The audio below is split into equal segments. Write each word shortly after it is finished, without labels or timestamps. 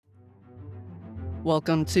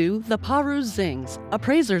Welcome to the Paru Zings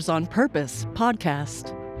Appraisers on Purpose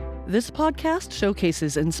podcast. This podcast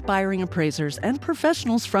showcases inspiring appraisers and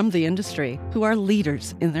professionals from the industry who are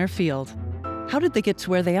leaders in their field. How did they get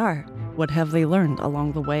to where they are? What have they learned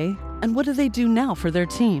along the way? And what do they do now for their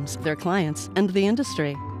teams, their clients, and the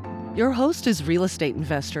industry? Your host is real estate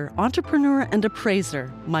investor, entrepreneur, and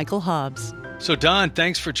appraiser, Michael Hobbs. So Don,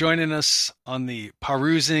 thanks for joining us on the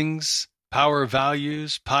Perusings Power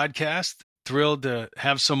Values podcast. Thrilled to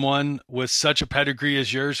have someone with such a pedigree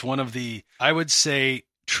as yours, one of the, I would say,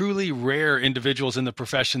 truly rare individuals in the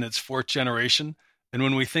profession that's fourth generation. And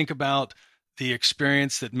when we think about the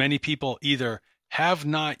experience that many people either have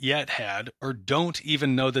not yet had or don't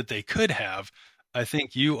even know that they could have, I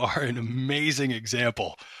think you are an amazing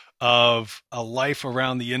example of a life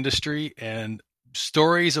around the industry and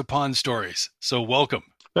stories upon stories. So welcome.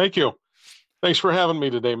 Thank you. Thanks for having me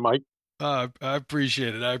today, Mike. I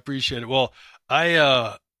appreciate it. Well,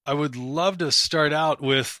 I would love to start out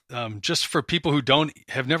with just for people who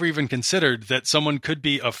have never even considered that someone could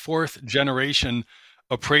be a fourth generation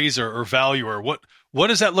appraiser or valuer. What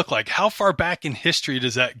does that look like? How far back in history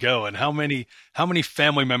does that go? And how many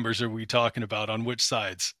family members are we talking about on which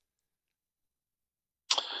sides?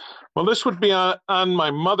 Well, this would be on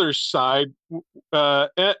my mother's side.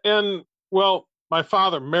 And my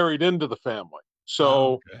father married into the family.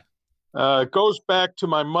 So it goes back to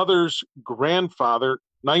my mother's grandfather,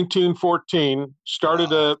 1914,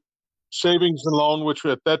 started a savings and loan, which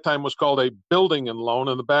at that time was called a building and loan,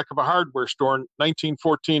 in the back of a hardware store in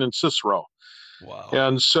 1914 in Cicero. Wow.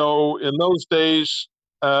 And so in those days,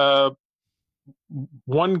 one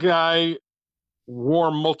guy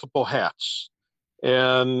wore multiple hats.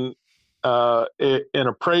 And an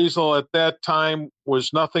appraisal at that time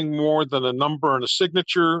was nothing more than a number and a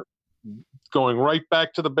signature, going right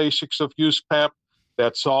back to the basics of USPAP.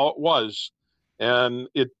 That's all it was. And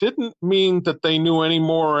it didn't mean that they knew any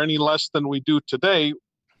more or any less than we do today,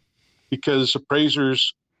 because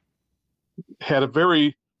appraisers had a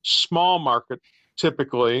very small market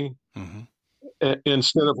typically,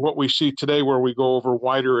 instead of what we see today where we go over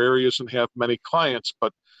wider areas and have many clients.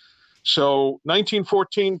 But so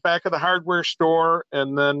 1914, back of the hardware store,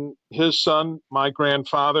 and then his son, my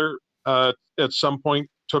grandfather, at some point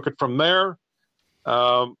took it from there.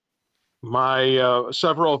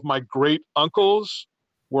 Several of my great uncles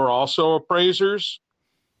were also appraisers.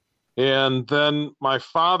 And then my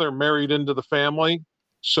father married into the family.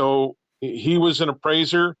 So he was an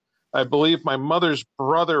appraiser. I believe my mother's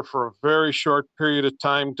brother, for a very short period of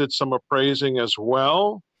time, did some appraising as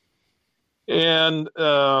well. And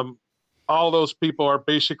all those people are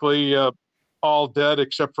basically all dead,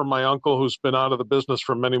 except for my uncle, who's been out of the business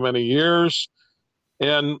for many, many years.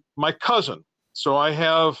 And my cousin. So I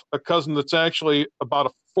have a cousin that's actually about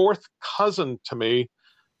a fourth cousin to me,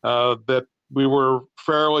 that we were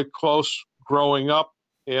fairly close growing up.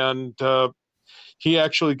 And he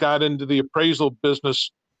actually got into the appraisal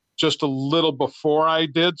business just a little before I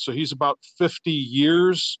did. So he's about 50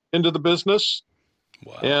 years into the business.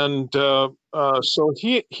 Wow. And so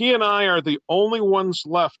he and I are the only ones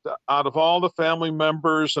left out of all the family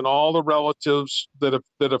members and all the relatives that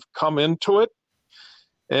have come into it.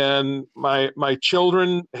 And my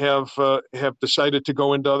children have decided to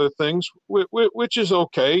go into other things, which is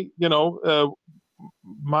okay. You know,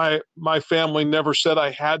 my family never said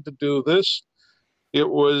I had to do this. It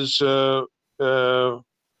was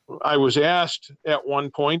I was asked at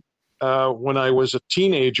one point when I was a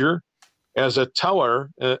teenager, as a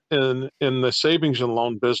teller in the savings and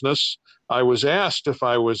loan business. I was asked if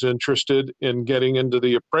I was interested in getting into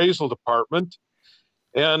the appraisal department,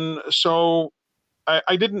 and so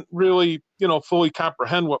I didn't really, fully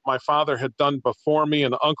comprehend what my father had done before me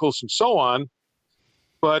and uncles and so on.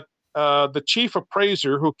 But the chief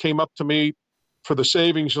appraiser, who came up to me for the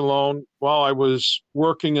savings and loan while I was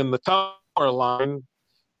working in the tower line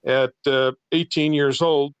at 18 years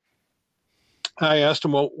old, I asked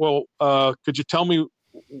him, well, could you tell me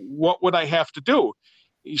what would I have to do?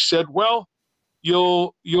 He said, well,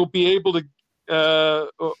 you'll be able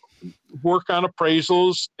to work on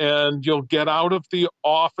appraisals and you'll get out of the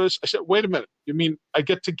office. I said, wait a minute. You mean I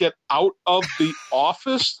get to get out of the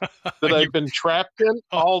office that I've been trapped in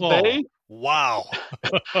all day? Wow.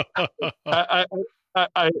 So I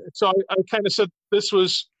kind of said this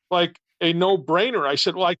was like a no-brainer. I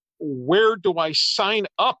said, where do I sign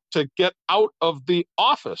up to get out of the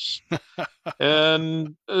office?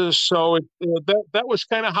 And so that was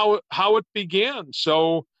kind of how it began.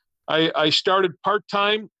 So I started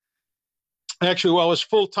part-time. Actually, well, it was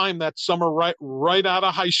full-time that summer, right out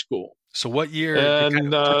of high school. So what year, to kind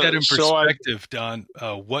And of put that in so I perspective, Don,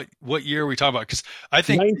 what year are we talking about? Because I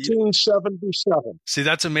think, 1977. see,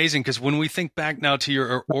 that's amazing, because when we think back now to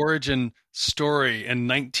your origin story in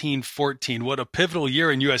 1914, what a pivotal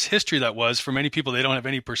year in U.S. history that was. For many people, they don't have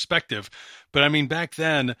any perspective. But I mean, back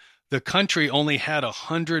then, the country only had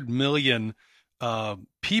 100 million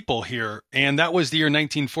people here. And that was the year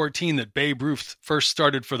 1914 that Babe Ruth first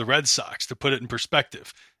started for the Red Sox, to put it in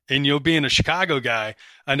perspective. And being a Chicago guy,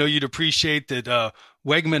 I know you'd appreciate that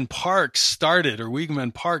Wegman Park started,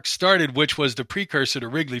 which was the precursor to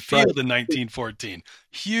Wrigley Field in 1914.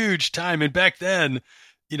 Huge time. And back then,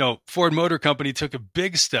 Ford Motor Company took a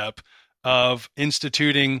big step of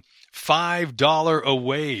instituting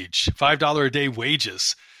 $5 a day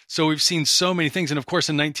wages. So we've seen so many things. And of course,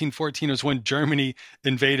 in 1914 was when Germany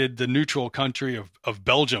invaded the neutral country of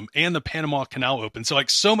Belgium, and the Panama Canal opened. So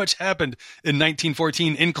so much happened in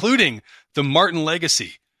 1914, including the Martin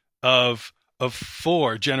legacy of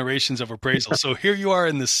 4 generations of appraisal. So here you are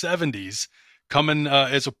in the 70s, coming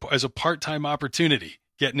as a part-time opportunity,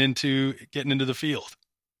 getting into the field.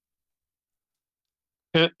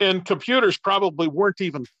 And computers probably weren't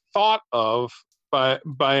even thought of by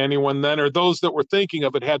anyone then, or those that were thinking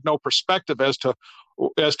of it had no perspective as to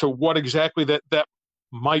what exactly that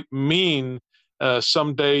might mean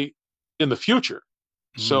someday in the future.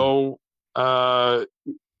 So we've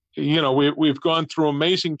gone through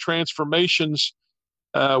amazing transformations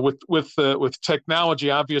with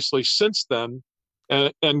technology, obviously, since then,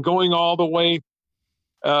 and going all the way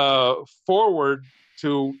forward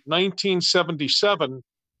to 1977.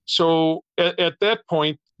 So at that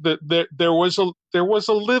point, there was a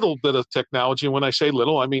little bit of technology. And when I say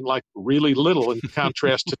little, I mean like really little in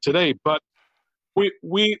contrast to today. But we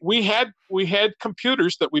had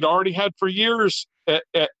computers that we'd already had for years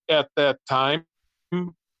at that time,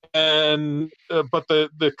 and but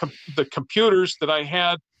the computers that I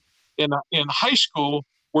had in high school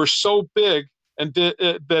were so big and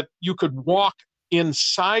that you could walk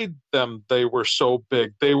inside them. They were so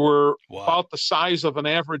big. They were about the size of an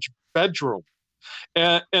average bedroom.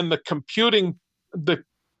 And the computing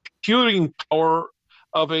power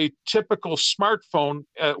of a typical smartphone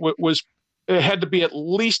it had to be at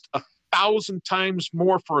least 1,000 times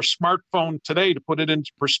more for a smartphone today, to put it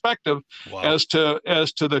into perspective, as to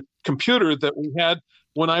the computer that we had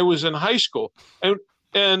when I was in high school.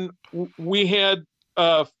 And we had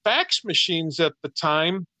fax machines at the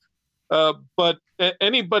time. But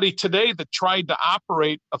anybody today that tried to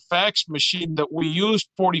operate a fax machine that we used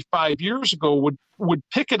 45 years ago would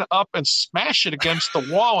pick it up and smash it against the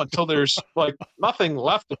wall until there's like nothing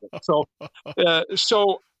left of it.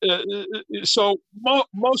 So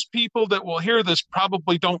most people that will hear this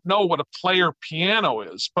probably don't know what a player piano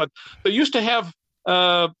is, but they used to have,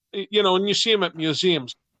 and you see them at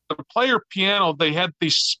museums. The player piano, they had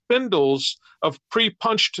these spindles of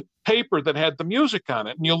pre-punched paper that had the music on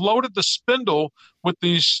it, and you loaded the spindle with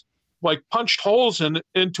these like punched holes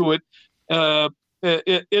into it,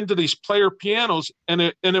 into these player pianos, and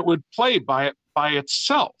it would play by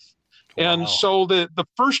itself. Wow. And so the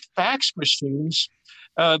first fax machines,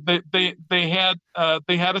 they had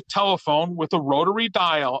a telephone with a rotary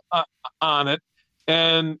dial on it,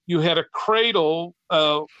 and you had a cradle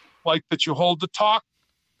like that you hold to talk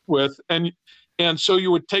with, and so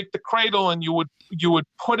you would take the cradle and you would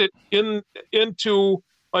put it into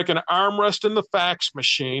like an armrest in the fax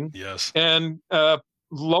machine. Yes. And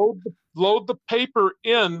load the paper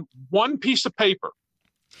in one piece of paper,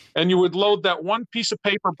 and you would load that one piece of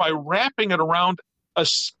paper by wrapping it around a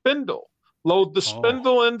spindle. Load the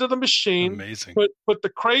spindle into the machine. Amazing. Put the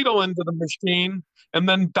cradle into the machine, and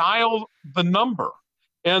then dial the number.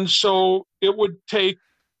 And so it would take,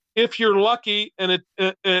 if you're lucky and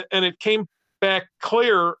it came back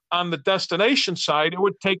clear on the destination side, it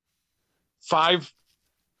would take 5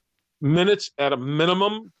 minutes at a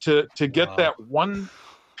minimum to get that one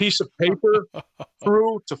piece of paper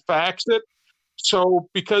through to fax it. So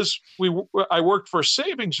because I worked for a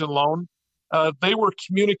savings and loan, they were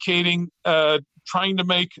communicating, trying to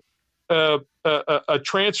make a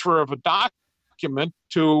transfer of a document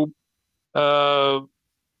to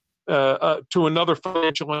another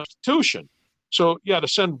financial institution. So to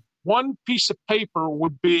send one piece of paper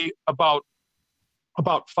would be about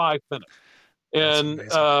 5 minutes. And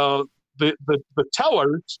the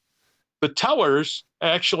tellers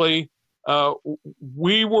actually,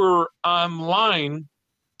 we were online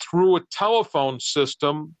through a telephone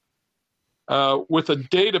system with a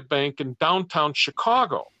data bank in downtown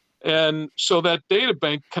Chicago. And so that data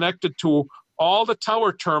bank connected to all the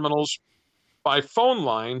teller terminals by phone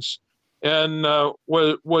lines, and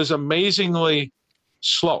was amazingly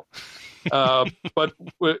slow. But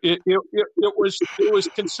it was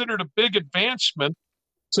considered a big advancement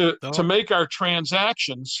to make our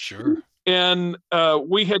transactions. Sure. And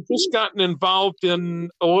we had just gotten involved in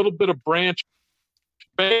a little bit of branch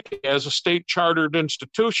banking as a state chartered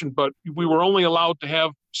institution, but we were only allowed to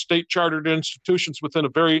have state chartered institutions within a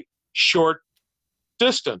very short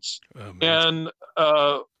distance. And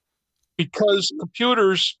because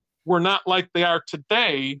computers were not like they are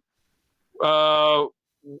today,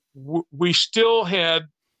 we still had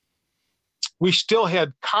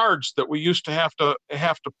cards that we used to have to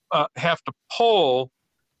pull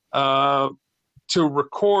to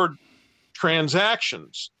record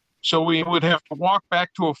transactions. So we would have to walk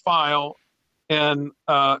back to a file and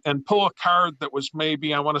pull a card that was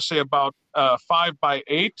maybe, I want to say, about 5 by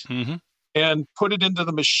 8, mm-hmm. and put it into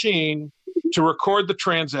the machine to record the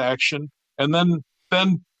transaction, and then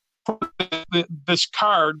put this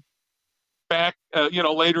card back.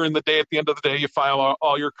 Later in the day, at the end of the day, you file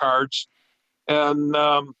all your cards, and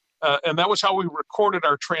that was how we recorded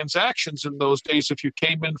our transactions in those days. If you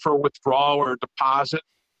came in for a withdrawal or a deposit.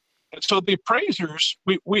 And so the appraisers,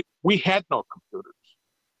 we had no computers,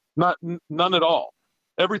 none at all.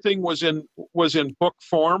 Everything was in book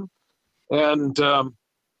form, and so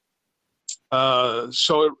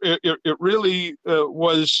it really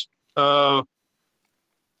was. What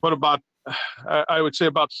about? I would say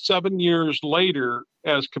about 7 years later,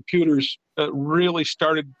 as computers really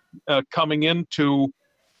started coming into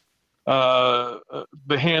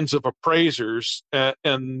the hands of appraisers,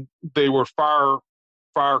 and they were far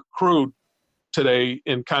crude today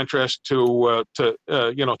in contrast to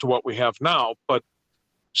what we have now. But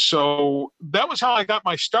so that was how I got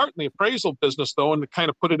my start in the appraisal business, though, and to kind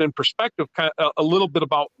of put it in perspective, a little bit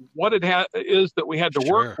about what it is that we had to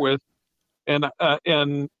work with, and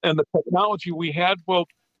the technology we had. Well,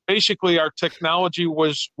 basically, our technology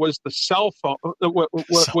was the cell phone.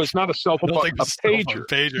 Was not a cell phone, but a pager.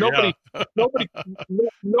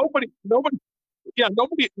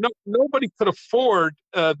 Nobody could afford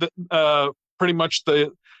pretty much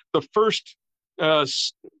the first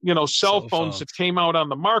cell phones that came out on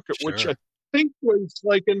the market, which I think was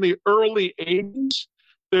like in the early 80s.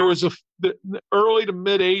 There was the early to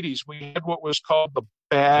mid 80s. We had what was called the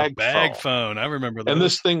bag phone. I remember that. And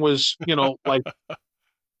this thing was, like,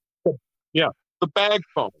 the bag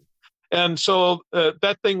phone. And so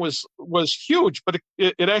that thing was huge, but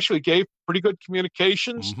it actually gave pretty good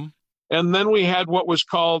communications. Mm-hmm. And then we had what was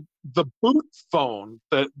called the boot phone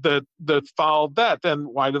that followed that. And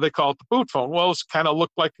why do they call it the boot phone? Well, it's kind of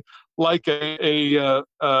looked like a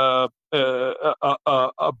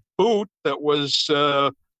boot that was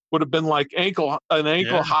would have been like ankle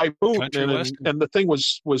high boot, and the thing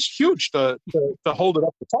was huge to hold it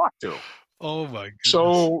up to talk to. Oh my goodness!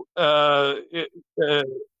 So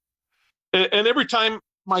and every time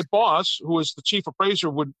my boss, who was the chief appraiser,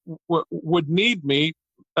 would need me,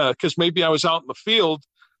 because maybe I was out in the field,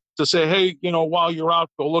 to say, hey, while you're out,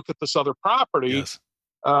 go look at this other property. Yes.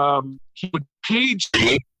 He would page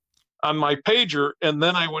me on my pager, and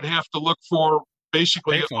then I would have to look for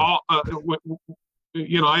basically all. I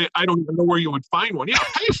don't even know where you would find one. Yeah,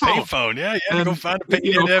 payphone. Payphone. Yeah, you had to go find a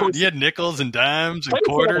payphone. You had nickels and dimes and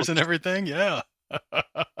quarters and everything. Yeah.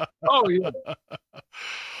 Oh yeah.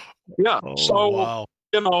 Yeah. Oh, so wow.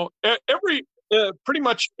 every pretty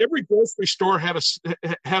much every grocery store had a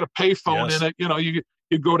payphone in it.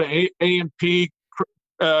 You go to A&P,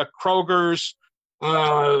 Kroger's.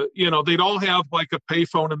 They'd all have like a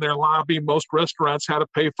payphone in their lobby. Most restaurants had a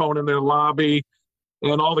payphone in their lobby,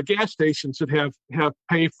 and all the gas stations would have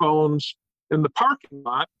payphones in the parking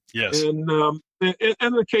lot. Yes. And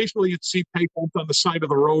occasionally you'd see payphones on the side of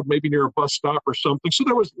the road, maybe near a bus stop or something. So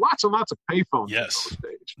there was lots and lots of payphones. Yes. In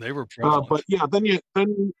those days. They were prevalent. But yeah, then you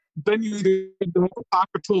either had to have a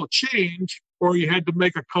pocket full of change, or you had to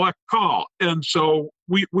make a collect call. And so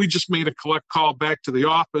we just made a collect call back to the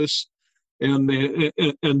office, and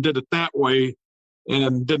did it that way,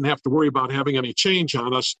 and didn't have to worry about having any change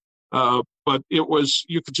on us. But it was,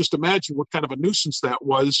 you could just imagine what kind of a nuisance that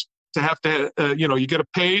was to have to, you get a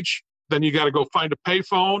page, then you got to go find a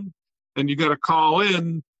payphone, and you got to call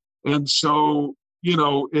in. And so,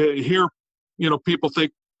 here, people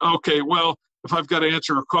think, okay, well, if I've got to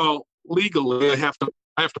answer a call legally, I have to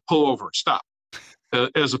pull over and stop,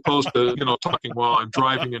 as opposed to, talking while I'm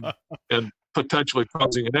driving and potentially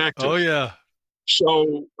causing an accident. Oh yeah.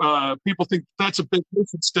 So people think that's a big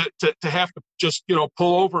nuisance to have to just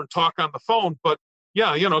pull over and talk on the phone. But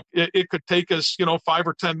yeah, it could take us 5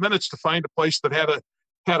 or 10 minutes to find a place that had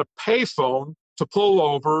a payphone to pull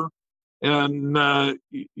over, and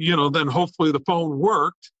then hopefully the phone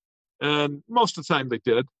worked, and most of the time they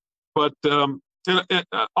did. But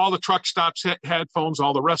all the truck stops had phones.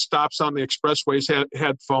 All the rest stops on the expressways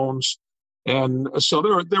had phones, and so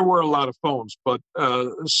there were a lot of phones. But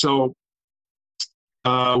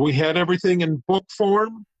we had everything in book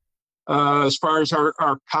form as far as our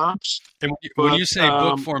comps. And when you say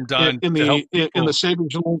book form, Don, in the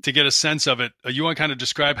savings to get a sense of it, you want to kind of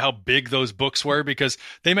describe how big those books were, because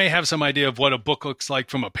they may have some idea of what a book looks like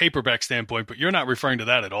from a paperback standpoint, but you're not referring to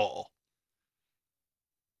that at all.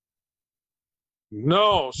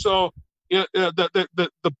 No, so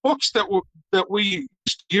the books that we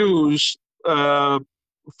use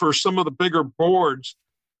for some of the bigger boards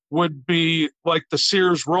would be like the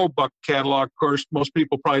Sears Roebuck catalog. Of course, most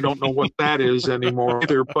people probably don't know what that is anymore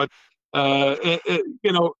either. But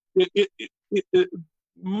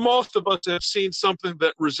most of us have seen something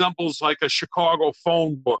that resembles like a Chicago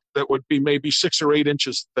phone book that would be maybe 6 or 8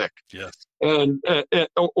 inches thick, yes, and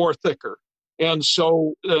or thicker. And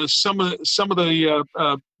so some of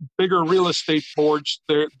the bigger real estate boards,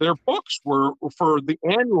 their books were, for the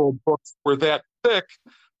annual books, were that thick.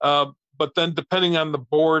 But then depending on the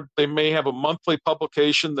board, they may have a monthly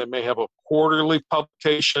publication, they may have a quarterly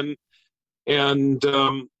publication, and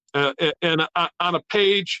on a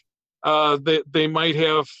page, they might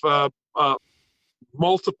have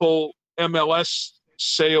multiple MLS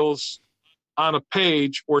sales on a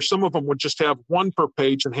page, or some of them would just have one per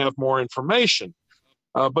page and have more information.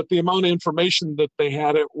 But the amount of information that they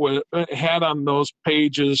had on those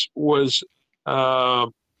pages was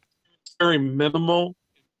very minimal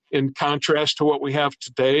in contrast to what we have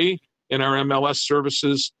today in our MLS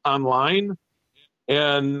services online.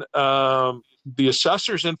 And the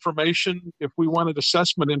assessor's information, if we wanted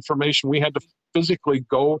assessment information, we had to physically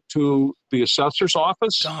go to the assessor's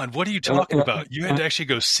office. Don, what are you talking about? You had to actually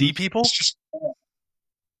go see people?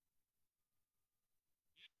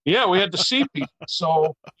 Yeah, we had to see people.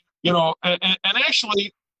 So, and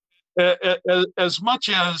actually, as much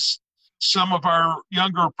as some of our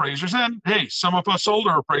younger appraisers, and hey, some of us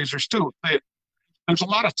older appraisers too, there's a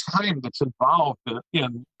lot of time that's involved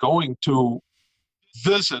in going to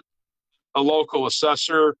visit a local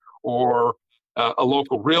assessor or a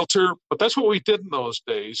local realtor, but that's what we did in those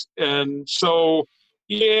days. And so,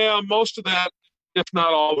 yeah, most of that, if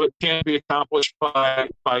not all of it, can be accomplished by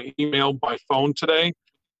email, by phone today.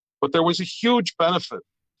 But there was a huge benefit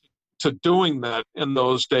to doing that in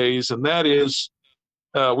those days, and that is,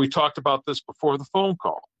 we talked about this before the phone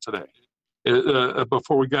call today,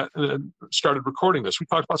 before we got started recording this. We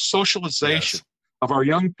talked about socialization of our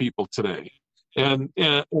young people today. And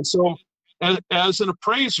so as an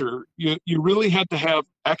appraiser, you really had to have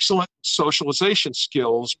excellent socialization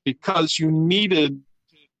skills, because you needed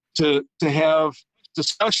to have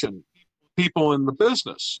discussion people in the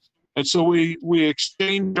business. And so we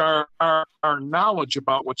exchanged our knowledge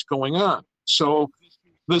about what's going on. So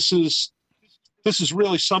this is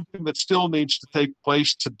really something that still needs to take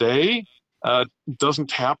place today. It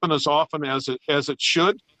doesn't happen as often as it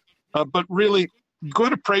should, but really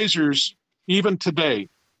good appraisers, even today,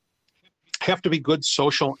 have to be good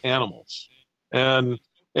social animals. And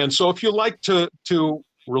so if you like to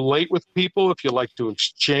relate with people, if you like to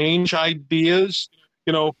exchange ideas,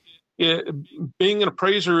 being an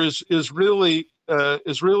appraiser is really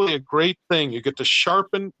a great thing. You get to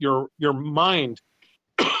sharpen your mind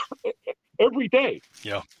every day,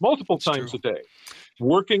 multiple times a day.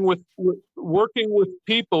 Working with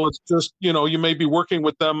people, it's just, you may be working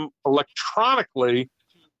with them electronically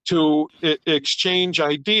to exchange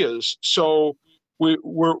ideas. So we're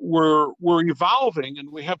evolving,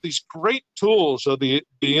 and we have these great tools of the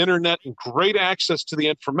internet and great access to the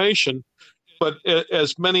information. But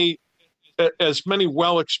as many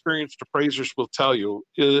well-experienced appraisers will tell you,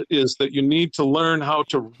 is that you need to learn how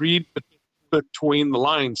to read between the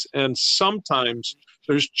lines. And sometimes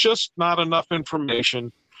there's just not enough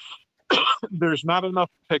information. There's not enough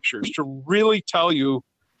pictures to really tell you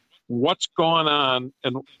what's going on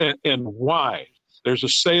and why. There's a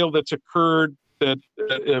sale that's occurred that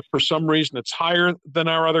for some reason it's higher than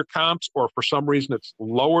our other comps, or for some reason it's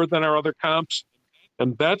lower than our other comps.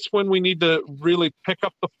 And that's when we need to really pick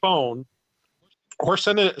up the phone or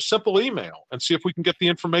send a simple email and see if we can get the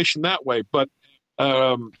information that way. But,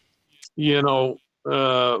 many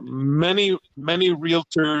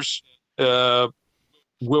realtors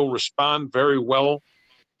will respond very well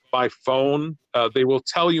by phone. They will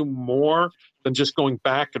tell you more than just going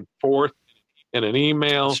back and forth in an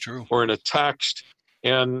email or in a text.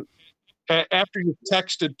 And after you've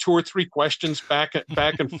texted 2 or 3 questions back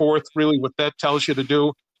and forth, really what that tells you to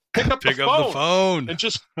do pick up Pick the up phone, the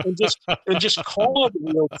phone and just call the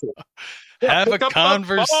realtor. have a pick up the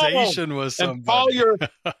conversation phone with and call somebody. your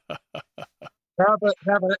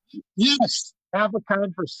have a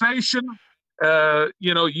conversation.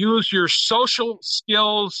 Use your social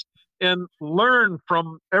skills and learn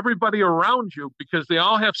from everybody around you, because they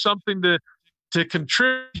all have something to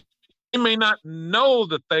contribute. You may not know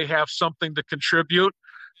that they have something to contribute,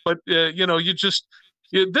 but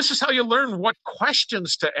this is how you learn what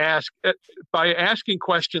questions to ask, by asking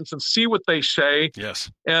questions and see what they say.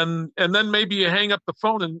 Yes. And then maybe you hang up the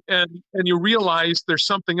phone and you realize there's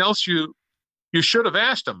something else you should have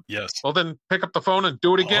asked them. Yes. Well, then pick up the phone and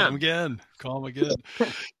do it again. Call them again.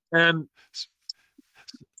 And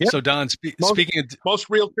so Don, speaking of, most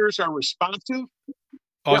realtors are responsive.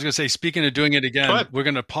 I was going to say, speaking of doing it again, we're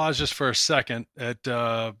going to pause just for a second at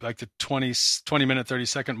like the 20 minute, 30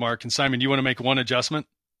 second mark. And Simon, you want to make one adjustment?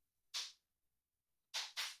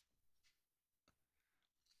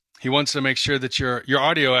 He wants to make sure that your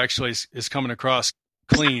audio actually is coming across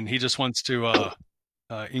clean. He just wants to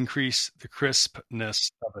increase the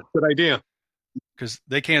crispness of it. Good idea. Because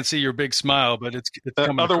they can't see your big smile, but it's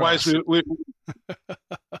coming otherwise across. we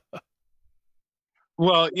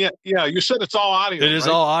Well, yeah. You said it's all audio. It is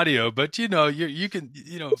right? all audio, but you can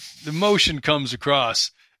the emotion comes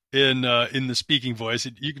across in the speaking voice.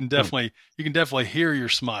 You can definitely hear your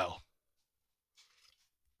smile.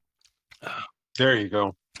 There you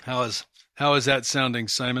go. How is that sounding,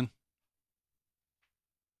 Simon?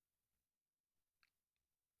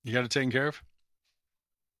 You got it taken care of?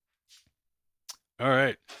 All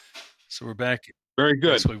right. So we're back. Very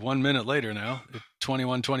good. Basically 1 minute later now at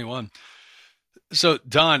 21:21. So,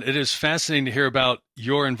 Don, it is fascinating to hear about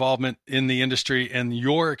your involvement in the industry and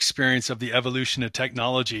your experience of the evolution of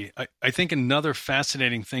technology. I think another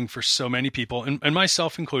fascinating thing for so many people, and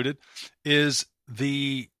myself included, is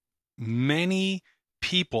the many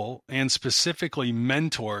people and specifically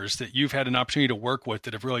mentors that you've had an opportunity to work with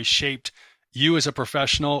that have really shaped you as a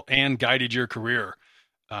professional and guided your career.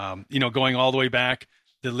 Going all the way back,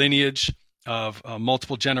 the lineage of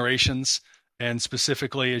multiple generations, and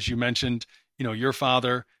specifically, as you mentioned, your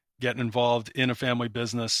father getting involved in a family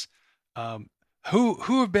business, who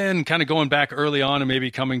have been kind of going back early on and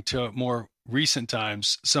maybe coming to more recent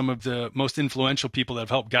times, some of the most influential people that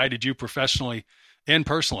have helped guided you professionally and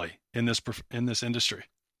personally in this industry?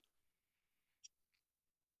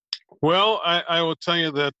 Well, I will tell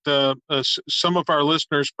you that some of our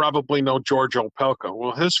listeners probably know George Opelka.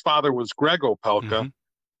 Well, his father was Greg Opelka, Mm-hmm.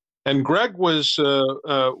 and Greg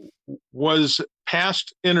was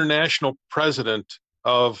past international president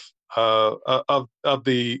of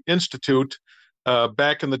the institute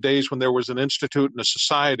back in the days when there was an institute and a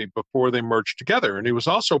society before they merged together, and he was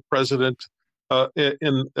also president of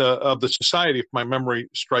the society, if my memory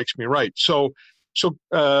strikes me right. So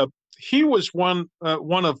he was one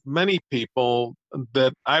of many people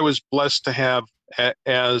that I was blessed to have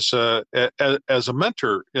as a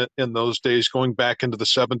mentor in those days, going back into the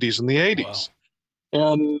 70s and the 80s.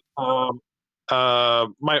 Wow.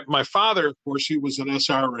 And my father, of course, he was an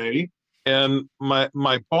SRA, and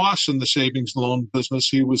my boss in the savings loan business,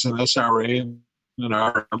 he was an SRA and an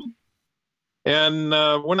RM. And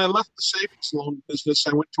when I left the savings loan business,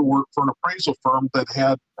 I went to work for an appraisal firm that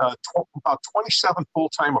had about 27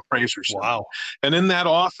 full-time appraisers. Wow! And in that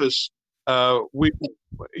office, we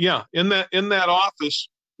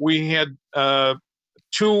had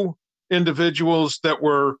two individuals that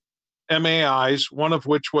were MAIs, one of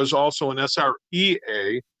which was also an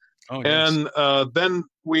SREA. Oh, yes. And then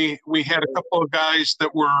we had a couple of guys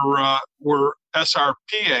that were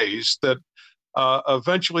SRPAs that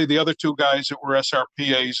eventually the other two guys that were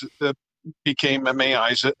SRPAs that became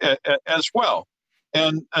MAIs as well.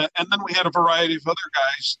 And then we had a variety of other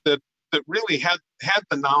guys that really had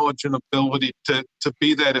the knowledge and ability to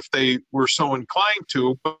be that if they were so inclined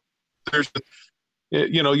to. But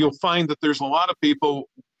you'll find that there's a lot of people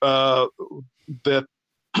that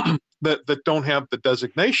don't have the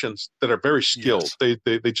designations that are very skilled. Yes.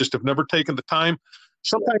 They just have never taken the time.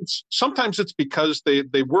 Sometimes it's because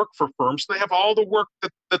they work for firms. They have all the work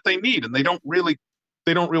that they need, and they don't really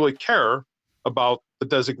care about the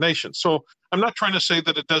designation. So I'm not trying to say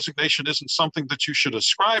that a designation isn't something that you should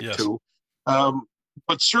ascribe to,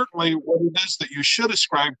 but certainly what it is that you should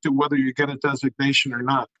ascribe to, whether you get a designation or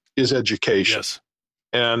not, is education. Yes.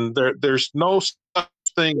 And there's no such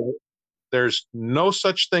thing. There's no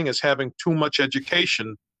such thing as having too much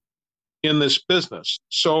education in this business.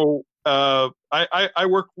 So I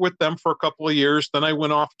worked with them for a couple of years. Then I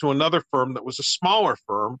went off to another firm that was a smaller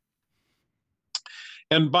firm.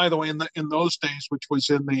 And by the way, in those days, which was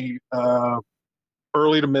in the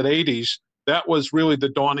early to mid 80s, that was really the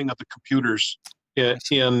dawning of the computers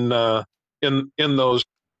in those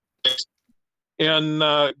days. And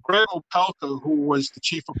Greg Opelka, who was the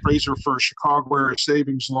chief appraiser for Chicago area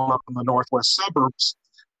savings loan up in the northwest suburbs,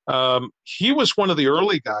 he was one of the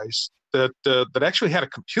early guys that actually had a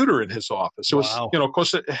computer in his office. It was, of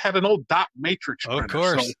course, it had an old dot matrix printer. Of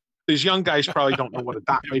course. So these young guys probably don't know what a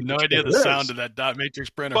dot matrix printer is. No idea the sound of that dot matrix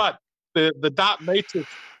printer. But the dot matrix,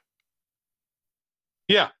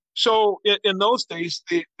 yeah. So in those days,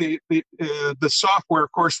 the software,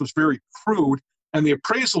 of course, was very crude, and the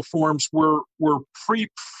appraisal forms were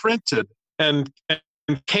pre-printed and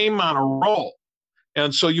came on a roll.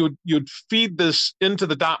 And so you'd feed this into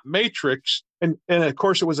the dot matrix, and of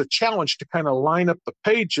course it was a challenge to kind of line up the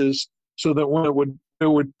pages so that when it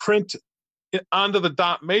would print onto the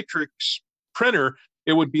dot matrix printer,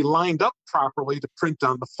 it would be lined up properly to print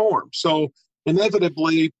on the form. So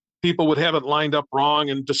inevitably, people would have it lined up wrong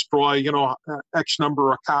and destroy, X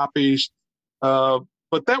number of copies.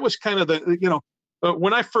 But that was kind of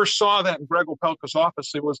when I first saw that in Greg Opelka's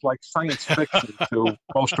office, it was like science fiction to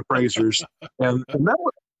most appraisers, and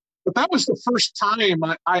that was the first time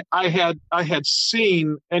I had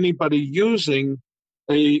seen anybody using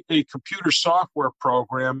a computer software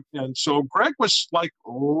program, and so Greg was like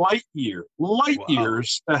light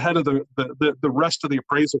years ahead of the rest of the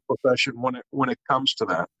appraisal profession when it comes to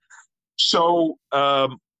that. So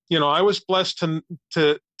I was blessed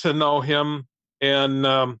to know him, and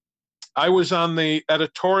I was on the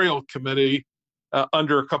editorial committee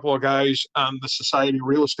under a couple of guys on the Society of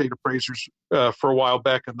Real Estate Appraisers for a while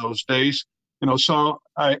back in those days. So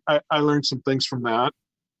I learned some things from that.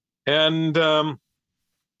 And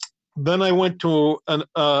then I went to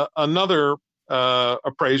another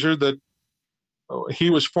appraiser that he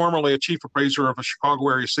was formerly a chief appraiser of a Chicago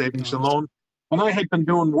area savings and loan. And I had been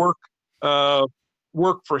doing work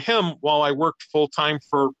for him while I worked full-time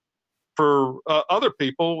for other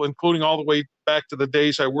people, including all the way back to the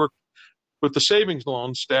days I worked with the savings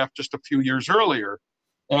loan staff just a few years earlier.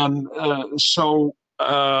 And so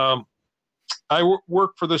I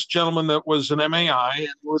worked for this gentleman that was an MAI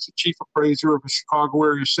and was the chief appraiser of a Chicago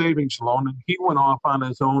area savings loan, and he went off on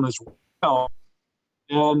his own as well.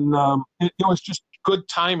 And it was just good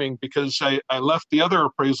timing because I left the other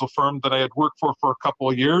appraisal firm that I had worked for a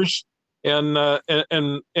couple of years, and I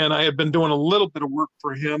had been doing a little bit of work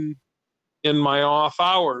for him in my off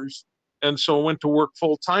hours, and so I went to work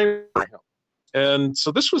full time for him. And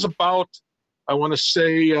so this was about, I want to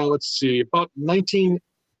say, about 1986,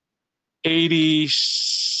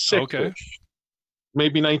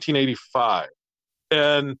 maybe 1985,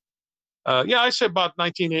 and I say about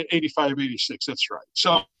 1985, 86. That's right.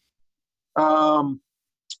 So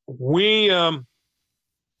we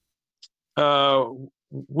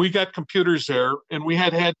got computers there, and we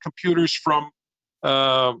had computers from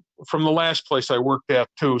the last place I worked at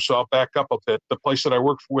too. So I'll back up a bit. The place that I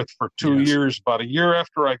worked with for 2 years, about a year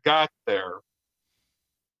after I got there,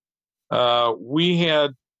 we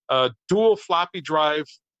had dual floppy drive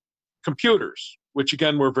computers, which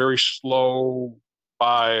again were very slow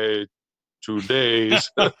by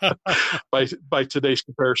today's by today's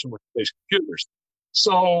comparison with today's computers.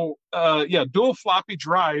 So dual floppy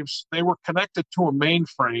drives, they were connected to a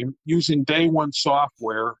mainframe using day one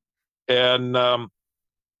software, and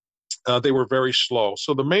they were very slow.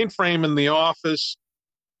 So the mainframe in the office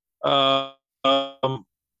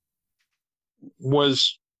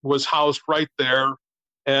was housed right there,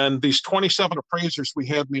 and these 27 appraisers we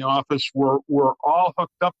had in the office were all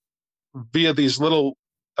hooked up via these little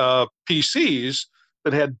PCs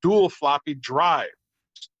that had dual floppy drives.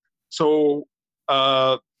 So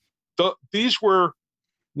these were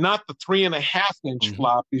not the 3.5-inch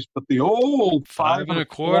floppies, but the old 5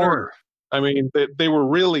 1/4. I mean, they were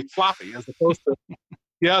really floppy as opposed to,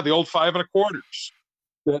 the old 5 1/4s.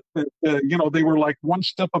 They were like one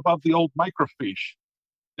step above the old microfiche.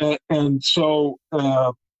 And so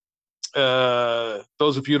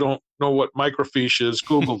those of you who don't know what microfiche is,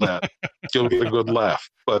 Google that. You'll get a good laugh.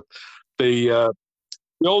 But the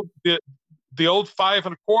old 5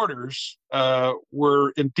 1/4s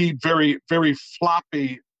were indeed very, very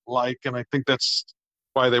floppy-like, and I think that's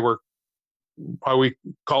why we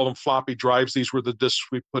call them floppy drives. These were the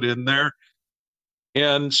disks we put in there.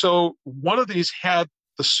 And so one of these had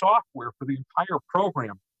the software for the entire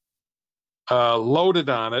program loaded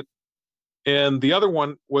on it, and the other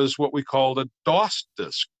one was what we called a DOS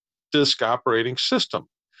disk operating system.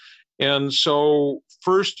 And so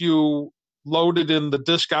first you loaded in the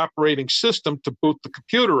disk operating system to boot the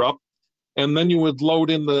computer up, and then you would load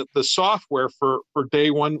in the software for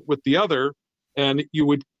day one with the other, and you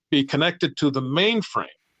would be connected to the mainframe.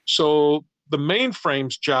 So the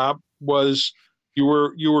mainframe's job was you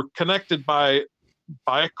were connected by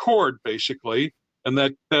a cord, basically, and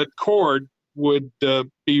that cord would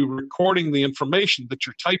be recording the information that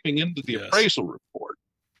you're typing into the appraisal report.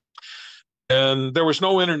 And there was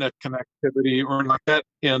no internet connectivity or like that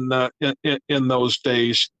in those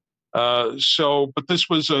days. But this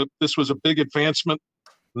was a big advancement.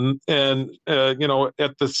 And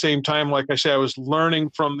at the same time, like I say, I was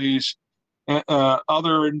learning from these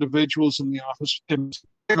other individuals in the office, in the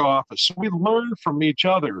big office. So we learned from each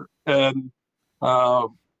other, and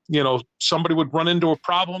somebody would run into a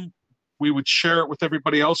problem, we would share it with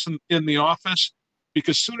everybody else in the office,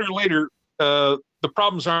 because sooner or later the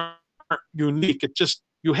problems aren't unique. It just,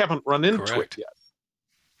 you haven't run into it yet.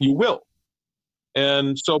 You will.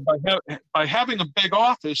 And so by having a big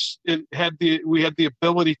office, we had the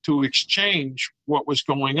ability to exchange what was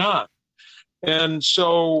going on. And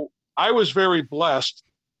so I was very blessed.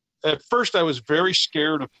 At first, I was very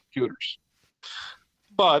scared of computers.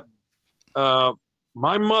 But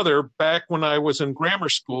my mother, back when I was in grammar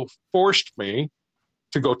school, forced me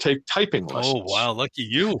to go take typing lessons. Oh, wow. Lucky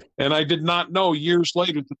you. And I did not know years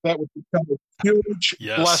later that would become a huge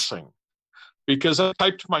blessing, because I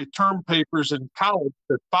typed my term papers in college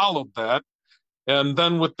that followed that. And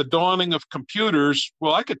then with the dawning of computers,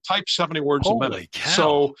 well, I could type 70 words a minute. Cow.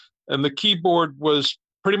 So, and the keyboard was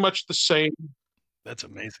pretty much the same. That's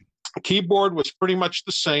amazing. The keyboard was pretty much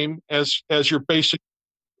the same as your basic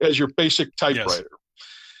typewriter.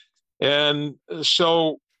 And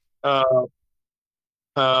so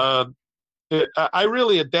I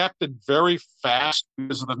really adapted very fast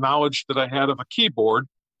because of the knowledge that I had of a keyboard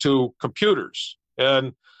to computers.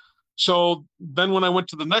 And so then when I went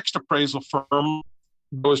to the next appraisal firm,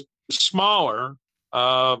 it was smaller,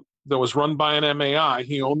 that was run by an MAI.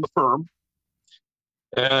 He owned the firm.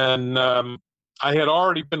 And I had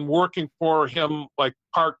already been working for him like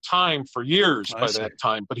part-time for years by that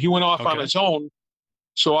time, but he went off on his own.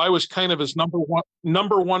 So I was kind of his number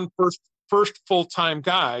one first full-time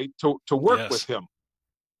guy to work with him.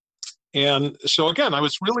 And so again, I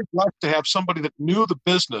was really blessed to have somebody that knew the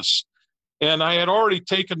business. And I had already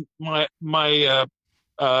taken my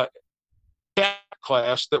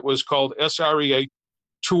class that was called SREA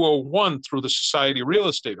 201 through the Society of Real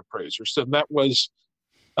Estate Appraisers. And that was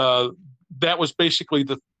basically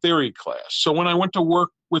the theory class. So when I went to work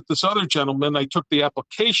with this other gentleman, I took the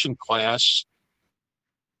application class,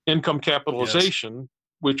 income capitalization,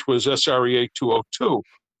 which was SREA 202,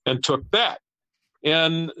 and took that.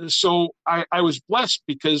 And so I was blessed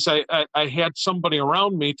because I had somebody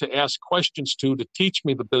around me to ask questions to teach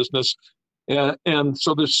me the business. And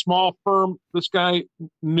so this small firm, this guy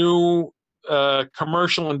knew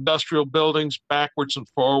commercial industrial buildings backwards and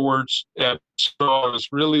forwards. And so I was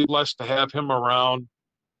really blessed to have him around.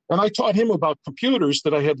 And I taught him about computers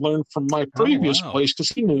that I had learned from my previous place, because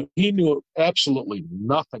he knew absolutely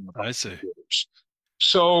nothing about computers.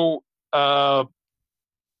 So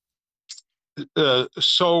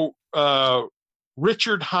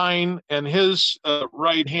Richard Hine and his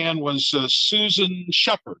right hand was Susan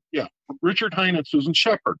Shepard. Yeah, Richard Hine and Susan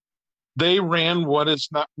Shepard. They ran what is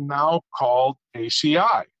now called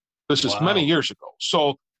ACI. This is many years ago.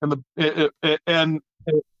 So,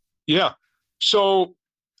 so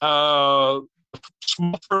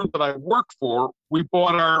small firm that I worked for, we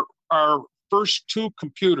bought our first two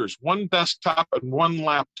computers, one desktop and one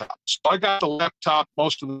laptop. So I got the laptop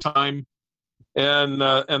most of the time, and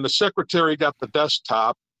the secretary got the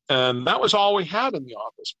desktop, and that was all we had in the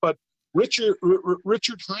office. But Richard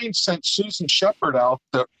Hines sent Susan Shepard out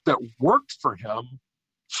that worked for him,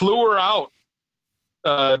 flew her out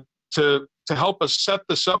to help us set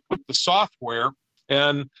this up with the software,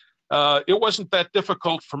 and it wasn't that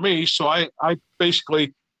difficult for me. So I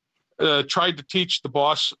basically tried to teach the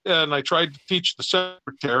boss, and I tried to teach the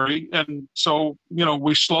secretary, and so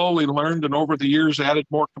we slowly learned, and over the years added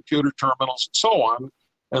more computer terminals and so on,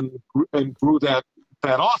 and grew that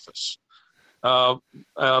office.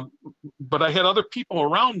 But I had other people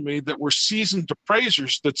around me that were seasoned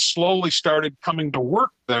appraisers that slowly started coming to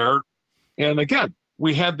work there. And again,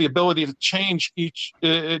 we had the ability to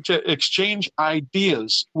exchange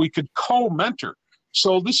ideas. We could co-mentor.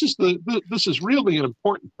 So this is really an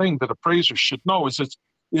important thing that appraisers should know is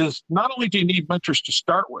not only do you need mentors to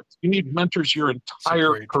start with, you need mentors your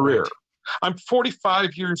entire career. Point. I'm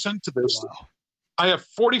 45 years into this. Wow. I have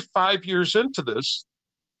 45 years into this.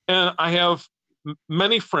 And I have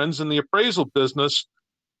many friends in the appraisal business,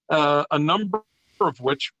 a number of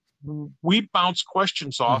which we bounce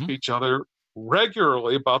questions off each other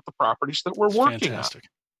regularly about the properties that we're working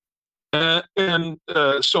on.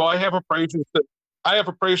 so I have appraisers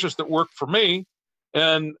that work for me,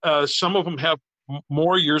 and some of them have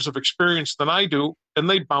more years of experience than I do, and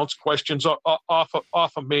they bounce questions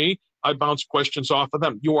off of me. I bounce questions off of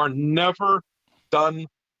them. You are never done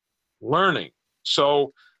learning.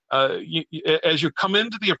 So as you come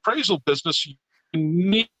into the appraisal business, you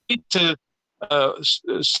need to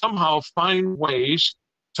somehow find ways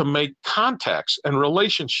to make contacts and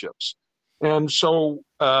relationships. And so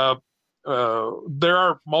there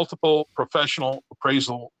are multiple professional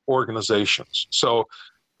appraisal organizations. So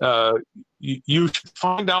you should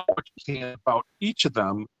find out what you can about each of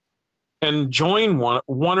them and join one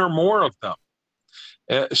or more of them.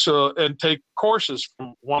 And take courses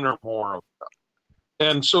from one or more of them.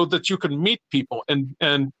 And so that you can meet people and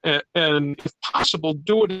if possible,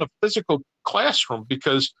 do it in a physical classroom,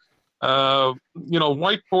 because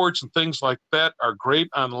whiteboards and things like that are great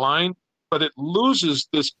online, but it loses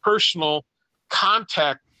this personal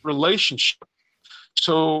contact relationship.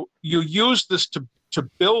 So you use this to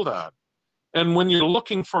build on. And when you're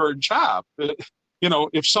looking for a job,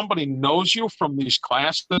 if somebody knows you from these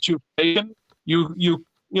classes that you've taken, you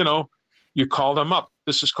call them up.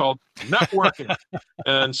 This is called networking.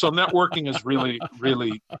 And so networking is really,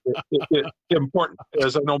 really important.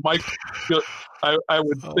 As I know, Mike, I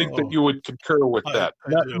would think that you would concur with that.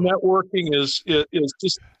 Networking is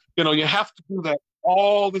just, you have to do that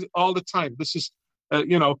all the time. This is,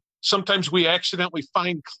 sometimes we accidentally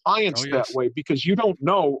find clients that way because you don't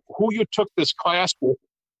know who you took this class with,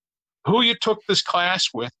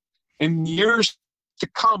 in years to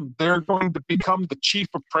come. They're going to become the chief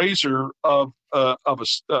appraiser of a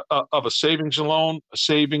savings and loan, a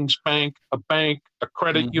savings bank, a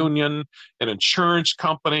credit union, an insurance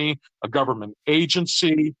company, a government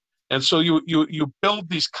agency. And so you build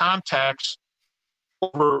these contacts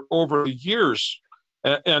over the years.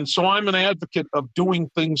 And so I'm an advocate of doing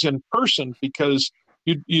things in person, because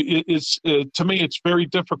to me, it's very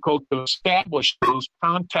difficult to establish those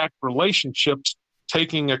contact relationships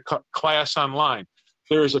taking a class online.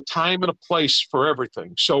 There is a time and a place for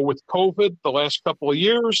everything. So with COVID, the last couple of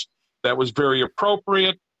years, that was very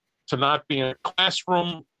appropriate to not be in a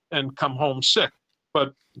classroom and come home sick.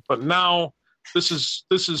 But now this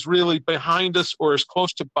is really behind us, or as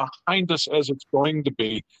close to behind us as it's going to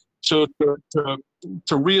be. So to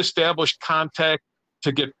reestablish contact,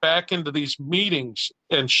 to get back into these meetings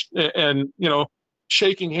and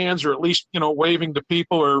shaking hands, or at least waving to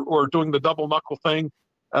people, or doing the double knuckle thing,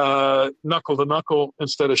 knuckle to knuckle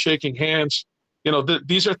instead of shaking hands.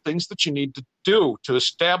 These are things that you need to do to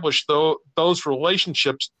establish those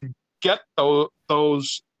relationships, get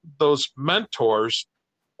those mentors.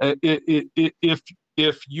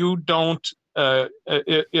 If you don't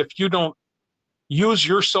use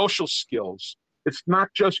your social skills, it's not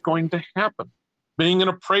just going to happen. Being an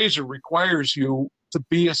appraiser requires you to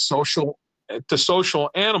be a social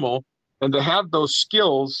animal, and to have those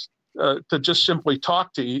skills to just simply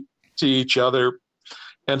talk to each other.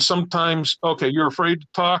 And sometimes, you're afraid to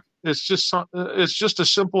talk. It's just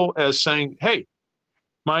as simple as saying, "Hey,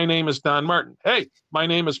 my name is Don Martin. Hey, my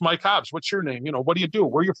name is Mike Hobbs. What's your name? What do you do?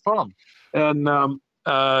 Where are you from?" And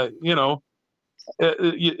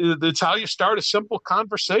it's how you start a simple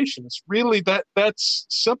conversation. It's really that's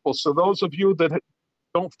simple. So those of you that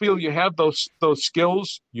don't feel you have those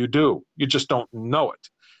skills, you do. You just don't know it.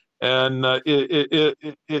 And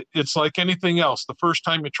it's like anything else. The first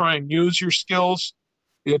time you try and use your skills,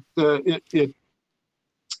 you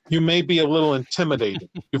may be a little intimidated.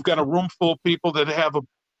 You've got a room full of people that have a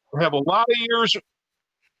lot of years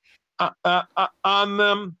on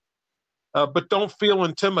them, but don't feel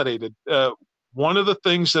intimidated. One of the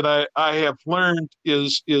things that I have learned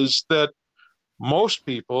is that most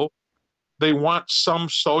people, they want some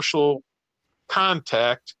social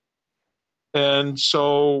contact. And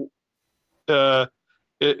so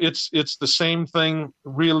it's the same thing,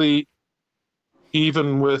 really,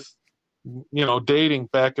 even with dating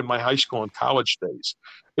back in my high school and college days.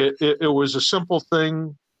 It was a simple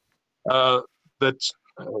thing that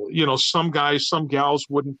some guys, some gals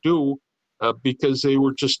wouldn't do because they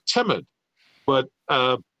were just timid. But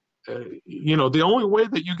the only way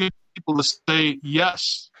that you get people to say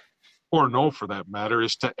yes or no, for that matter,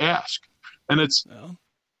 is to ask. And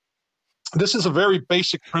this is a very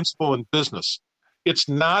basic principle in business. It's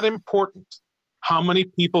not important how many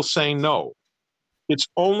people say no. It's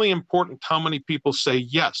only important how many people say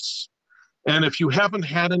yes. And if you haven't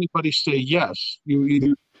had anybody say yes, you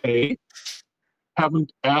either A,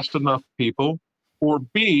 haven't asked enough people, or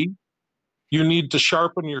B, you need to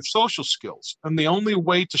sharpen your social skills. And the only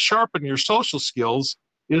way to sharpen your social skills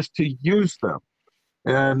is to use them.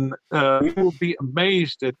 And you will be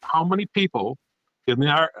amazed at how many people in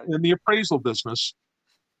the appraisal business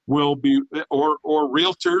will be, or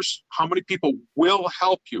realtors, how many people will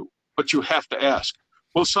help you, but you have to ask.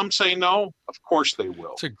 Will some say no? Of course they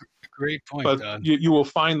will. It's a great point, But Don. you will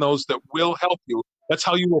find those that will help you. That's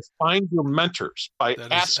how you will find your mentors, by That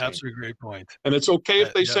is asking. absolutely a great point. And it's okay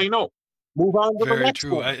if they say no. Move on to the Very next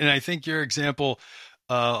true. one. And I think your example,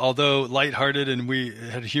 although lighthearted and we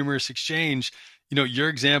had a humorous exchange, your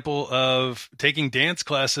example of taking dance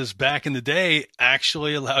classes back in the day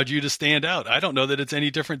actually allowed you to stand out. I don't know that it's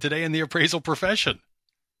any different today in the appraisal profession.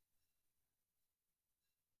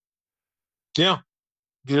 Yeah.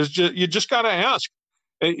 You just got to ask.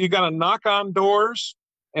 You got to knock on doors,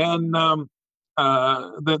 and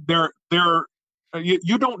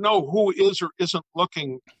you don't know who is or isn't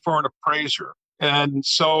looking for an appraiser. And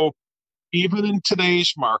so, even in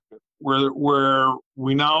today's market, where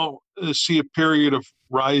we now see a period of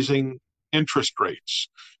rising interest rates,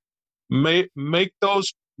 make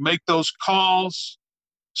those calls,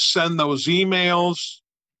 send those emails.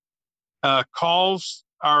 Calls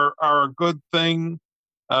are a good thing.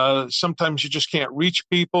 Sometimes you just can't reach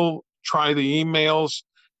people. Try the emails.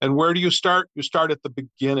 And where do you start? You start at the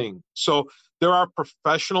beginning. So there are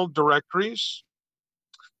professional directories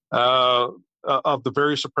of the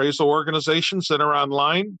various appraisal organizations that are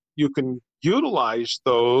online. You can utilize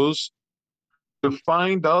those to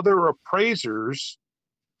find other appraisers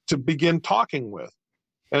to begin talking with.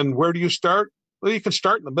 And where do you start? Well, you can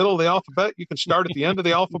start in the middle of the alphabet. You can start at the end of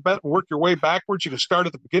the alphabet and work your way backwards. You can start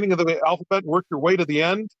at the beginning of the alphabet and work your way to the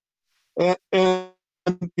end. And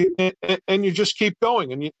you just keep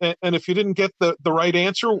going. And if you didn't get the right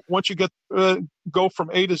answer, once you go from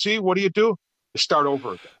A to Z, what do? You start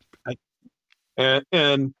over again.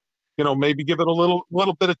 And maybe give it a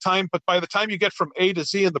little bit of time. But by the time you get from A to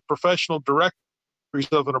Z in the professional directories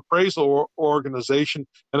of an appraisal organization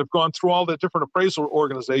and have gone through all the different appraisal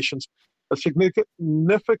organizations, a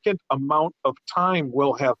significant amount of time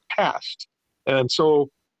will have passed. And so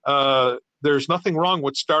there's nothing wrong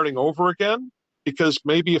with starting over again, because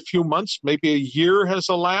maybe a few months, maybe a year has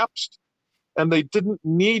elapsed, and they didn't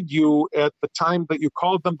need you at the time that you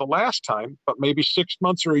called them the last time, but maybe 6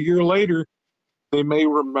 months or a year later, they may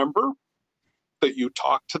remember that you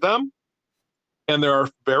talked to them. And there are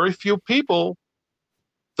very few people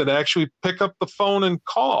that actually pick up the phone and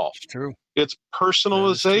call. It's true. It's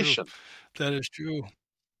personalization. That is true.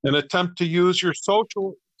 An attempt to use your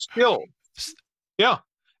social skills. Yeah.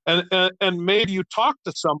 And maybe you talk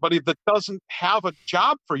to somebody that doesn't have a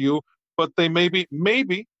job for you, but they maybe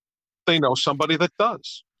they know somebody that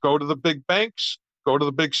does. Go to the big banks, go to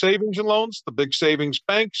the big savings and loans, the big savings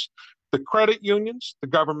banks, the credit unions, the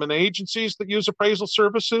government agencies that use appraisal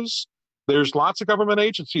services. There's lots of government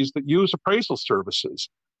agencies that use appraisal services,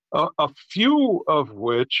 a few of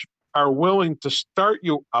which are willing to start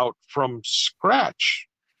you out from scratch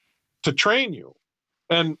to train you,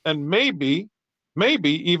 and maybe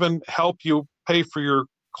even help you pay for your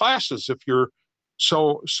classes if you're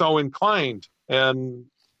so inclined. And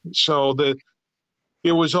so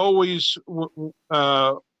it was always,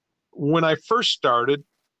 when I first started,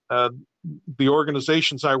 the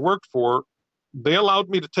organizations I worked for, they allowed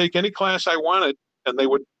me to take any class I wanted, and they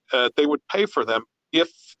would pay for them if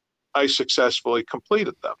I successfully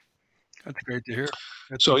completed them. That's great to hear.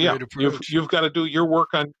 That's so a yeah, great approach. you've got to do your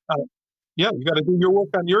work on you got to do your work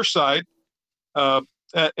on your side.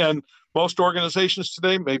 And most organizations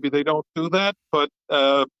today, maybe they don't do that, but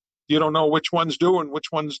you don't know which ones do and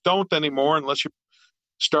which ones don't anymore unless you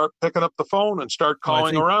start picking up the phone and start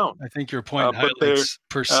calling around. I think your point highlights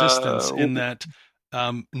persistence in that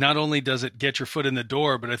not only does it get your foot in the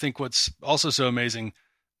door, but I think what's also so amazing,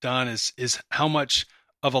 Don, is how much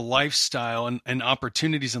of a lifestyle and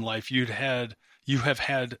opportunities in life you have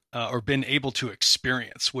had or been able to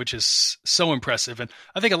experience, which is so impressive. And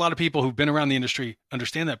I think a lot of people who've been around the industry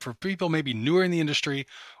understand that. For people maybe newer in the industry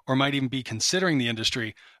or might even be considering the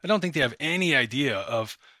industry, I don't think they have any idea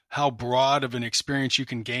of how broad of an experience you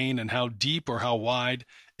can gain and how deep or how wide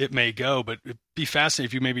it may go. But it'd be fascinating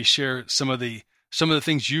if you maybe share some of the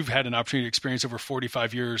things you've had an opportunity to experience over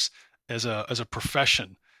 45 years as a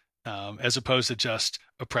profession, as opposed to just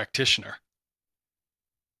a practitioner.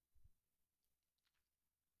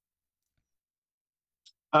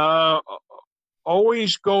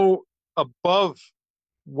 Always go above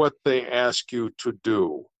what they ask you to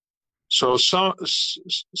do. So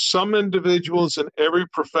some individuals in every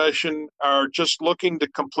profession are just looking to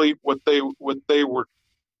complete what they were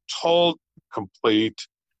told to complete,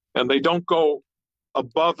 and they don't go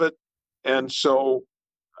above it. And so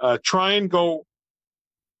try and go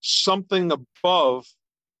something above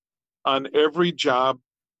on every job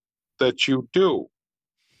that you do.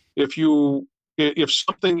 If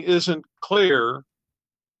something isn't clear,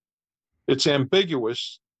 it's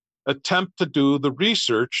ambiguous, attempt to do the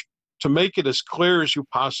research to make it as clear as you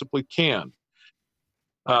possibly can.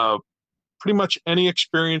 Pretty much any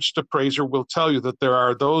experienced appraiser will tell you that there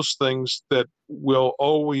are those things that will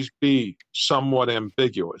always be somewhat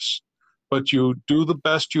ambiguous, but you do the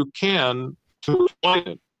best you can to explain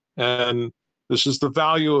it. And this is the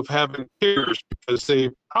value of having peers, because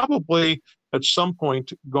they've probably at some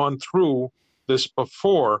point gone through this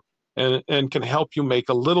before and can help you make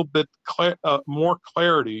a little bit more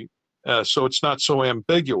clarity, so it's not so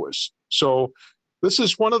ambiguous. So this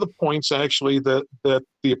is one of the points, actually, that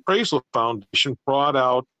the Appraisal Foundation brought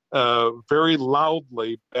out very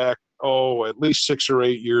loudly back, at least 6 or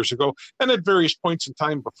 8 years ago, and at various points in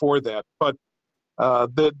time before that. But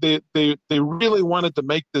they really wanted to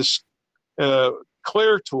make this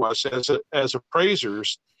clear to us as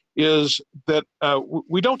appraisers, is that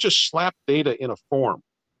we don't just slap data in a form.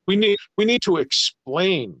 We need to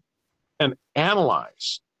explain and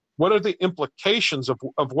analyze. What are the implications of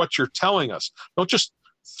what you're telling us? Don't just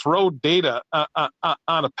throw data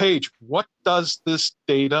on a page. What does this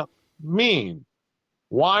data mean?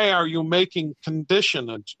 Why are you making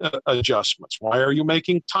condition adjustments? Why are you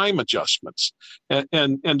making time adjustments?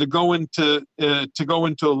 And to go into a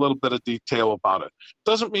little bit of detail about it.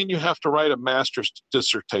 Doesn't mean you have to write a master's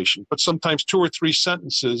dissertation, but sometimes 2 or 3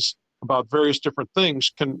 sentences about various different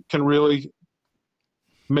things can really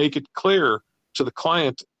make it clear to the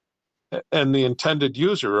client and the intended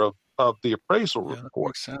user of the appraisal report. That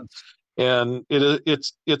makes sense. And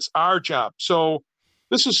it's our job. So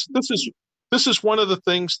this is one of the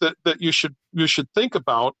things that you should think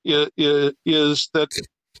about is that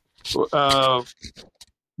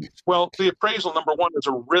the appraisal, number one, is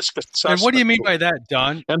a risk assessment. And what do you mean by that,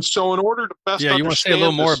 Don? And so in order to best you want to say a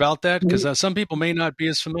little more about that? Because some people may not be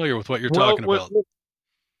as familiar with what you're talking about.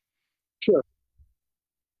 Sure.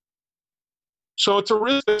 So it's a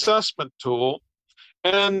risk assessment tool,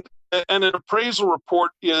 and an appraisal report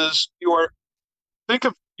is you're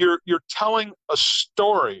telling a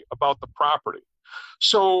story about the property.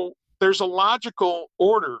 So there's a logical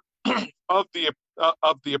order of the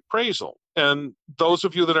appraisal. And those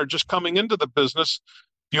of you that are just coming into the business,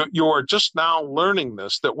 you are just now learning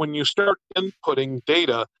this, that when you start inputting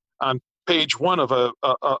data on page 1 of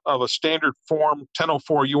a standard form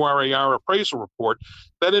 1004 URAR appraisal report,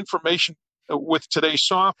 that information with today's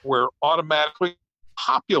software automatically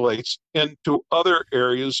populates into other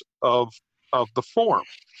areas of the form.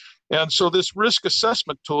 And so this risk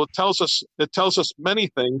assessment tool, it tells us many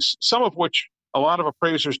things, some of which a lot of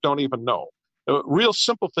appraisers don't even know. Real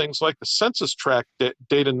simple things like the census tract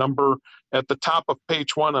data number at the top of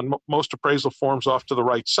page 1 on most appraisal forms off to the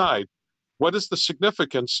right side. What is the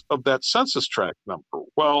significance of that census tract number?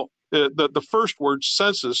 Well, the first word,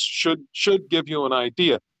 census, should give you an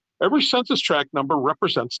idea. Every census tract number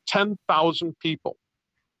represents 10,000 people.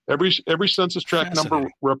 Every census tract number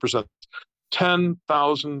represents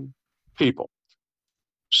 10,000 people.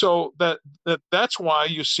 So that's why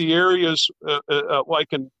you see areas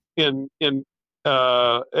like in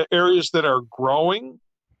areas that are growing,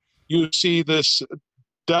 you see this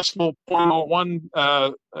decimal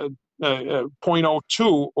 0.01,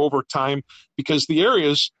 0.02 over time, because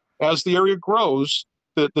as the area grows,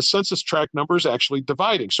 the census tract number is actually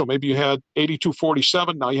dividing. So maybe you had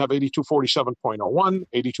 8247, now you have 8247.01,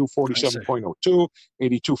 8247.02,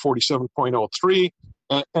 8247.03.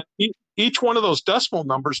 And each one of those decimal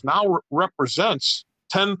numbers now represents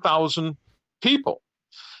 10,000 people.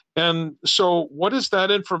 And so what is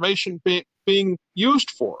that information being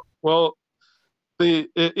used for? Well,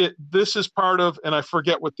 this is part of, and I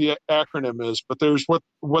forget what the acronym is, but there's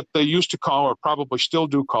what they used to call, or probably still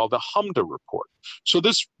do call, the HMDA report. So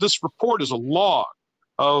this report is a log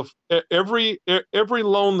of every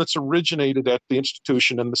loan that's originated at the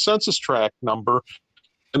institution, and the census tract number,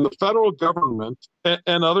 and the federal government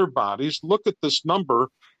and other bodies look at this number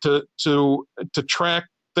to track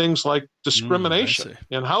things like discrimination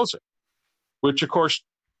in housing, which of course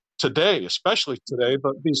today, especially today,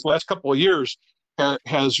 but these last couple of years,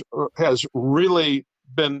 has really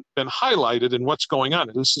been highlighted in what's going on.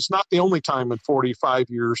 And this is not the only time in 45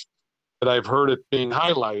 years that I've heard it being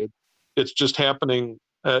highlighted. It's just happening.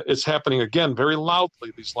 It's happening again very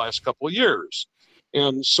loudly these last couple of years.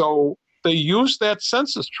 And so they use that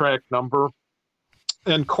census tract number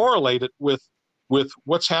and correlate it with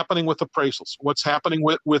what's happening with appraisals, what's happening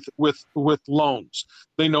with loans.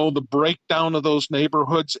 They know the breakdown of those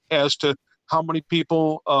neighborhoods as to how many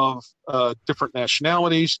people of different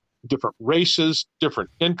nationalities, different races, different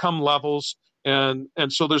income levels. And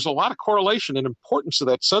so there's a lot of correlation and importance to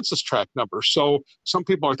that census tract number. So some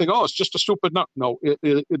people are thinking, oh, it's just a stupid number. No,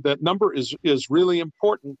 that number is really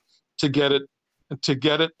important to get it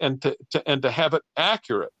and to have it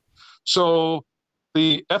accurate. So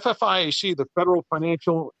the FFIEC, the Federal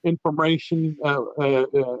Financial Information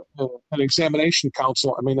and Examination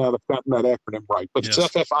Council, I may not have gotten that acronym right, but Yes.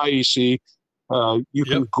 it's FFIEC. You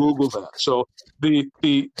can Google that. So the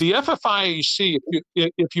FFIEC,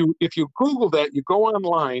 if you Google that, you go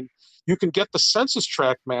online, you can get the census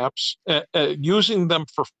tract maps using them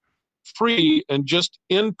for free and just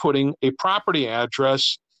inputting a property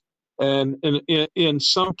address. And in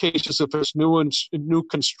some cases, if it's new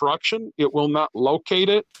construction, it will not locate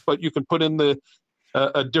it, but you can put in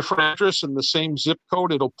a different address in the same zip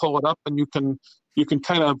code. It'll pull it up, and you can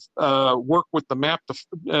kind of work with the map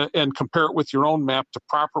and compare it with your own map to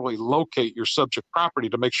properly locate your subject property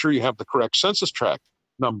to make sure you have the correct census tract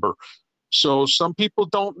number. So some people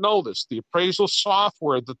don't know this. The appraisal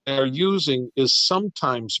software that they're using is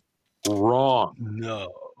sometimes wrong.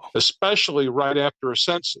 No. Especially right after a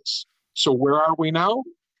census. So where are we now?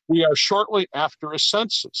 We are shortly after a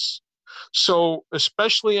census. So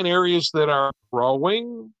especially in areas that are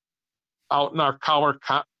growing out in our collar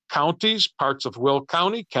counties, parts of Will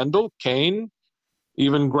County, Kendall, Kane,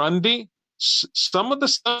 even Grundy, some of the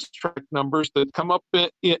census tract numbers that come up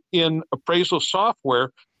in appraisal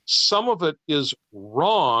software, some of it is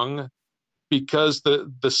wrong because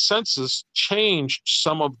the census changed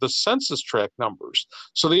some of the census tract numbers.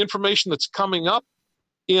 So the information that's coming up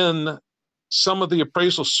in some of the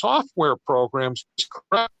appraisal software programs is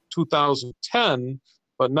correct 2010,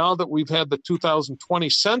 but now that we've had the 2020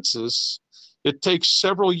 census, it takes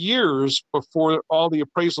several years before all the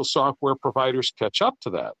appraisal software providers catch up to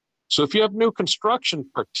that. So if you have new construction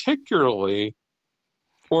particularly,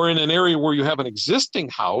 or in an area where you have an existing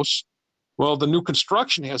house, well, the new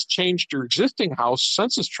construction has changed your existing house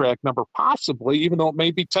census tract number, possibly, even though it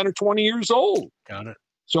may be 10 or 20 years old. Got it.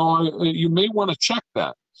 So you may want to check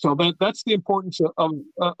that. So that's the importance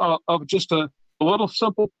of just a little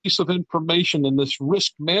simple piece of information in this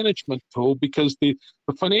risk management tool, because the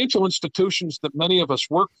financial institutions that many of us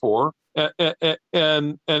work for,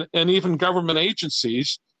 and even government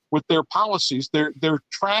agencies with their policies, they're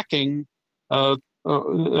tracking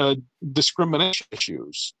discrimination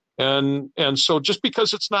issues. And so just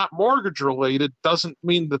because it's not mortgage related doesn't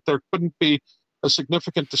mean that there couldn't be a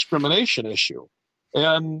significant discrimination issue.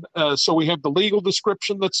 And so we have the legal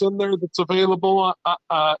description that's in there that's available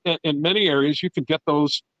in many areas. You can get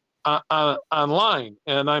those online.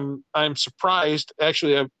 And I'm surprised.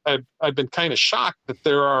 Actually, I've been kind of shocked that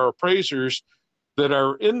there are appraisers that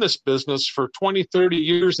are in this business for 20, 30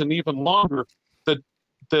 years and even longer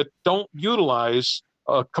that don't utilize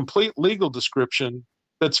a complete legal description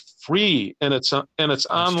that's free and it's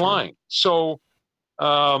online. True. So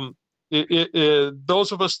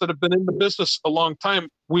those of us that have been in the business a long time,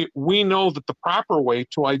 we know that the proper way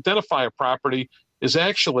to identify a property is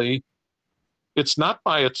actually it's not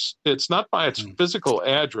by its physical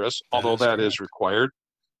address, although that is required.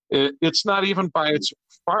 It's not even by its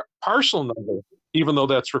parcel number, even though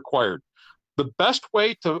that's required. The best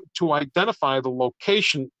way to identify the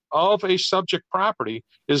location of a subject property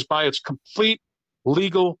is by its complete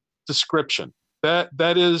legal description.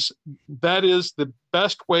 That is the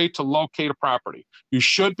best way to locate a property. You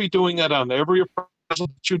should be doing that on every appraisal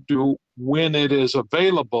that you do when it is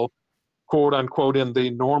available, quote unquote, in the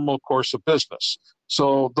normal course of business.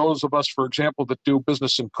 So those of us, for example, that do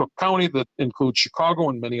business in Cook County, that includes Chicago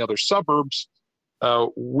and many other suburbs,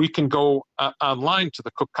 we can go online to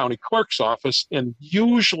the Cook County Clerk's office and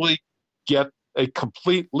usually get a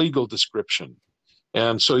complete legal description.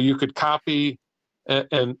 And so you could copy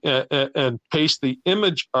and paste the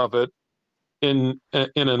image of it in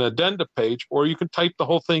an addenda page, or you can type the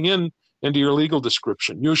whole thing into your legal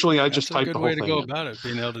description. Usually I just type the whole thing in. That's a good way to go about it,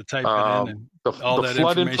 being able to type it in and all that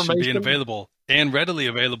information being available and readily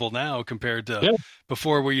available now compared to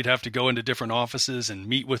before, where you'd have to go into different offices and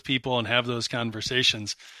meet with people and have those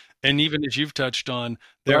conversations. And even as you've touched on,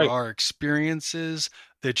 there are experiences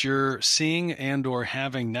that you're seeing and or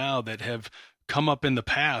having now that have come up in the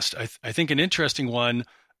past. I think an interesting one,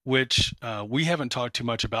 which we haven't talked too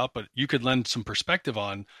much about, but you could lend some perspective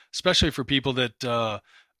on, especially for people that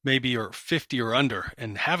maybe are 50 or under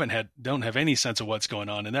and don't have any sense of what's going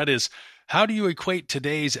on. And that is, how do you equate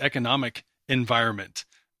today's economic environment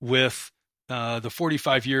with the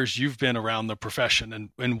 45 years you've been around the profession,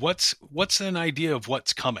 and what's an idea of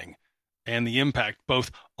what's coming and the impact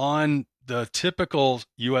both on the typical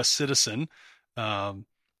U.S. citizen,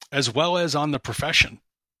 as well as on the profession?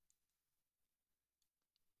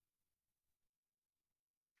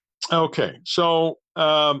 Okay, so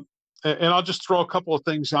and I'll just throw a couple of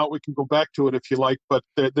things out. We can go back to it if you like, but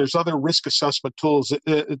there's other risk assessment tools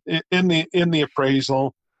in the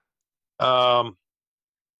appraisal,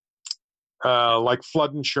 like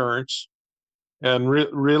flood insurance, and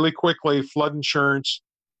really quickly, flood insurance.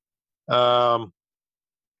 Flood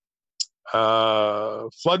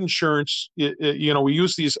insurance. We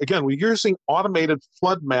use these again. We're using automated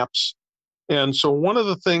flood maps. And so one of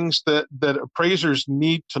the things that appraisers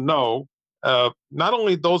need to know, not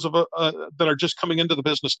only those of that are just coming into the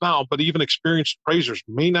business now, but even experienced appraisers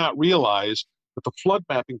may not realize that the flood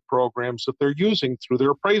mapping programs that they're using through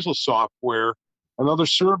their appraisal software and other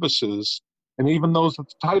services, and even those that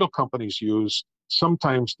the title companies use,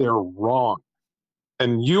 sometimes they're wrong.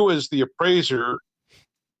 And you as the appraiser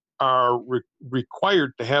are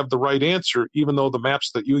required to have the right answer, even though the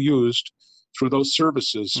maps that you used through those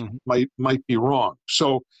services might be wrong.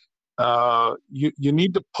 So you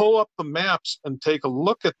need to pull up the maps and take a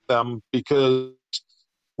look at them because,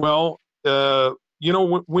 when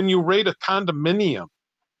you rate a condominium,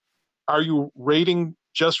 are you rating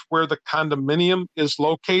just where the condominium is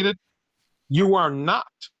located? You are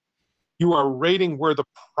not. You are rating where the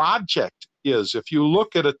project is. If you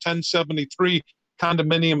look at a 1073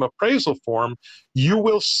 condominium appraisal form, you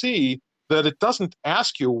will see that it doesn't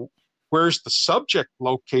ask you where's the subject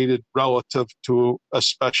located relative to a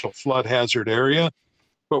special flood hazard area,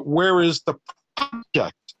 but where is the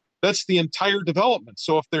project? That's the entire development.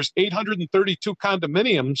 So if there's 832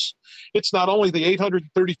 condominiums, it's not only the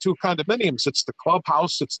 832 condominiums, it's the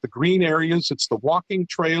clubhouse, it's the green areas, it's the walking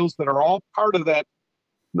trails that are all part of that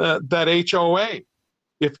HOA.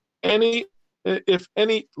 If any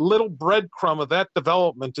little breadcrumb of that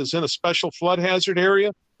development is in a special flood hazard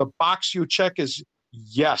area, the box you check is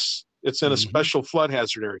yes, it's in a special flood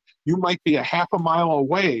hazard area. You might be a half a mile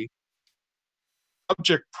away.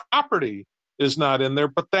 Subject property is not in there,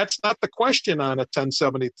 but that's not the question on a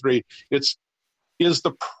 1073. Is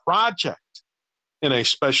the project in a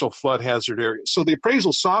special flood hazard area? So the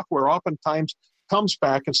appraisal software oftentimes comes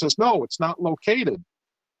back and says, no, it's not located,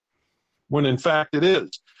 when in fact it is.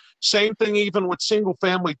 Same thing even with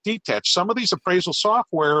single-family detached. Some of these appraisal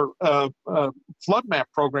software flood map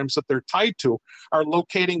programs that they're tied to are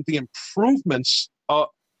locating the improvements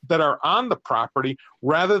that are on the property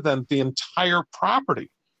rather than the entire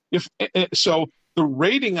property. So the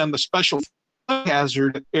rating on the special flood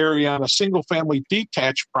hazard area on a single-family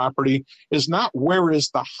detached property is not where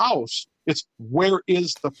is the house, it's where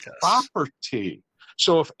is the property.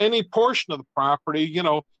 So if any portion of the property,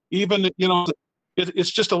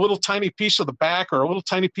 it's just a little tiny piece of the back or a little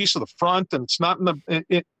tiny piece of the front, and it's not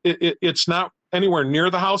it's not anywhere near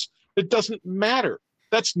the house, it doesn't matter.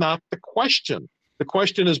 That's not the question. The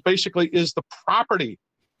question is basically, is the property,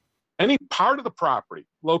 any part of the property,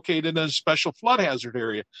 located in a special flood hazard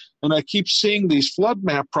area? And I keep seeing these flood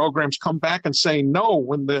map programs come back and say no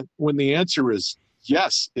when the answer is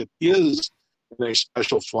yes, it is in a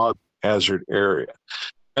special flood hazard area.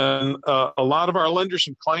 And a lot of our lenders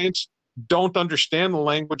and clients don't understand the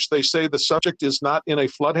language. They say the subject is not in a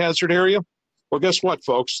flood hazard area. Well, guess what,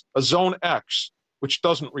 folks? A Zone X, which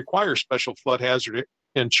doesn't require special flood hazard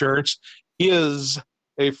insurance, is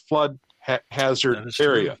a flood hazard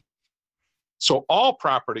area. True. So all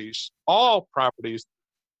properties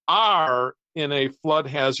are in a flood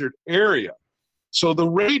hazard area. So the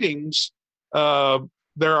ratings, there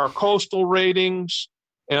are coastal ratings,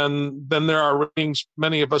 and then there are ratings.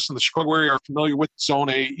 Many of us in the Chicago area are familiar with Zone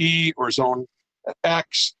AE or Zone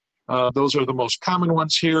X. Those are the most common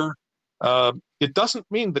ones here. It doesn't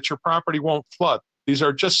mean that your property won't flood. These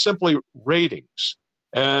are just simply ratings.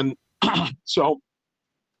 And so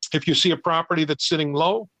if you see a property that's sitting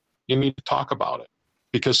low, you need to talk about it,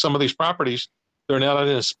 because some of these properties, they're not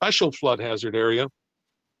in a special flood hazard area,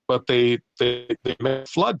 but they may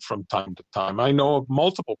flood from time to time. I know of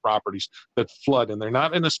multiple properties that flood, and they're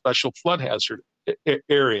not in a special flood hazard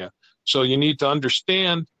area. So you need to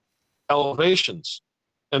understand elevations.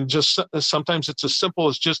 And just sometimes it's as simple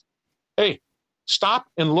as just, hey, stop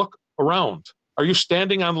and look around. Are you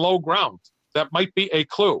standing on low ground? That might be a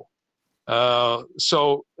clue. And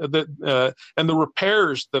the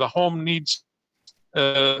repairs that a home needs,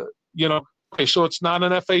 okay, so it's not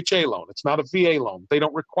an FHA loan. It's not a VA loan. They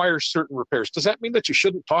don't require certain repairs. Does that mean that you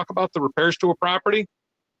shouldn't talk about the repairs to a property?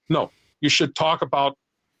 No, you should talk about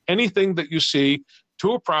anything that you see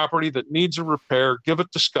to a property that needs a repair. Give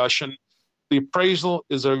it discussion. The appraisal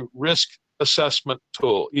is a risk assessment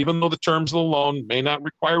tool. Even though the terms of the loan may not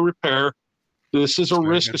require repair, this is a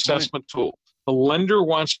risk assessment tool. The lender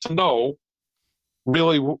wants to know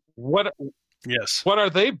really what are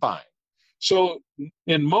they buying. So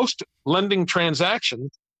in most lending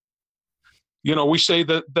transactions, we say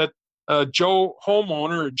that Joe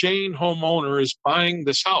homeowner or Jane homeowner is buying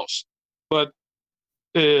this house, but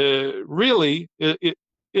really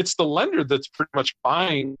it's the lender that's pretty much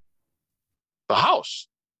buying the house,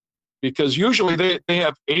 because usually they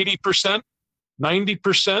have 80%,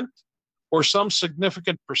 90%, or some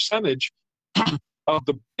significant percentage of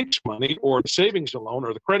the bank's money, or the savings loan,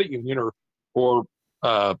 or the credit union, or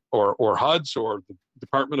HUD's, or the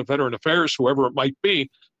Department of Veteran Affairs, whoever it might be.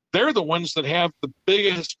 They're the ones that have the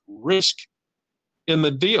biggest risk in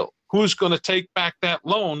the deal. Who's going to take back that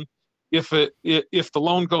loan if the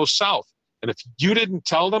loan goes south? And if you didn't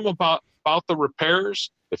tell them about the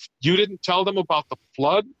repairs, if you didn't tell them about the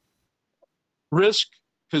flood risk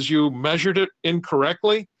because you measured it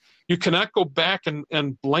incorrectly, you cannot go back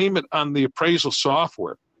and blame it on the appraisal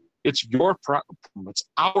software. It's your problem. It's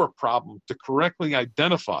our problem to correctly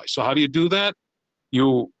identify. So how do you do that?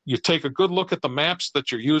 You take a good look at the maps that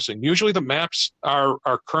you're using. Usually the maps are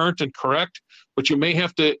current and correct, but you may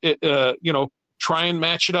have to try and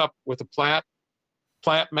match it up with a plat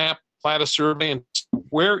map, plat a survey, and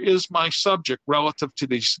where is my subject relative to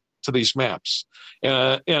these maps?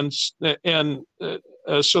 So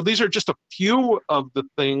these are just a few of the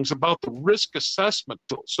things about the risk assessment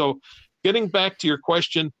tool. So getting back to your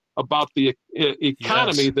question about the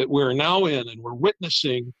economy that we're now in, and we're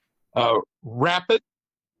witnessing rapid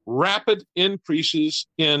increases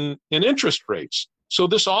in interest rates. So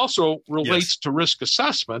this also relates to risk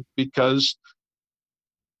assessment, because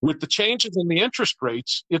with the changes in the interest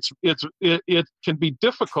rates, it can be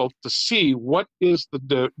difficult to see what is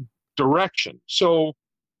the direction. So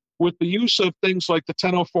with the use of things like the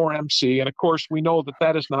 1004MC, and of course we know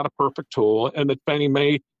that is not a perfect tool, and that Fannie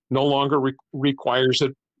Mae no longer requires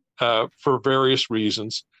it for various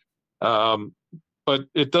reasons. But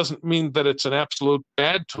it doesn't mean that it's an absolute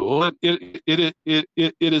bad tool. It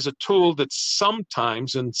is a tool that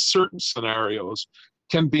sometimes, in certain scenarios,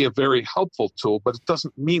 can be a very helpful tool, but it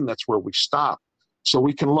doesn't mean that's where we stop. So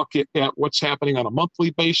we can look at what's happening on a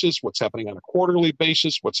monthly basis, what's happening on a quarterly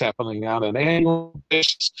basis, what's happening on an annual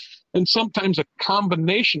basis, and sometimes a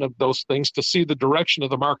combination of those things to see the direction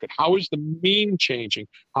of the market. How is the mean changing?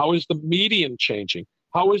 How is the median changing?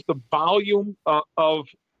 How is the volume of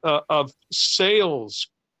sales?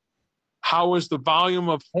 How is the volume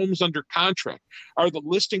of homes under contract? Are the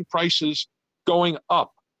listing prices going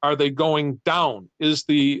up? Are they going down? Is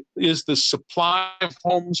the supply of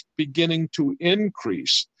homes beginning to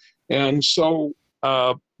increase? And so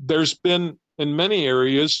there's been, in many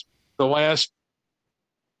areas, the last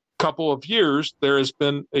couple of years, there has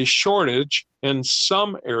been a shortage in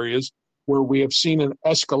some areas where we have seen an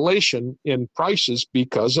escalation in prices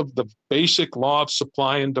because of the basic law of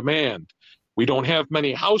supply and demand. We don't have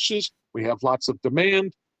many houses. We have lots of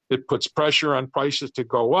demand. It puts pressure on prices to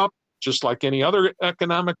go up, just like any other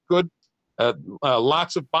economic good.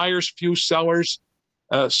 Lots of buyers, few sellers.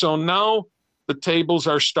 So now the tables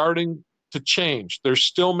are starting to change. There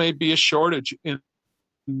still may be a shortage in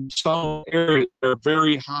some areas that are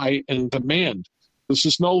very high in demand. This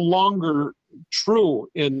is no longer true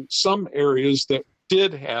in some areas that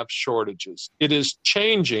did have shortages. It is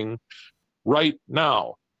changing right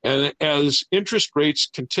now. And as interest rates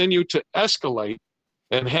continue to escalate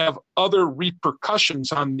and have other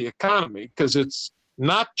repercussions on the economy, because it's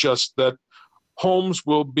not just that homes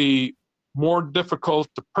will be more difficult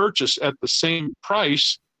to purchase at the same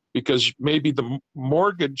price, because maybe the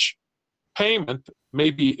mortgage payment,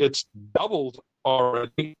 maybe it's doubled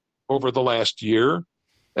already over the last year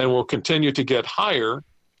and will continue to get higher,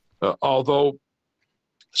 although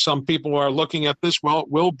some people are looking at this, well, it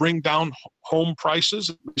will bring down home prices,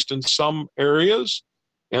 at least in some areas.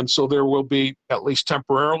 And so there will be, at least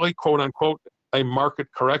temporarily, quote unquote, a market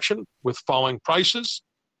correction with falling prices.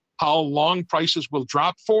 How long prices will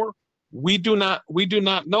drop for, we do not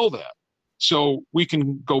know that. So we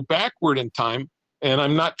can go backward in time, and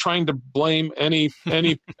I'm not trying to blame any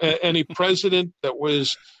president that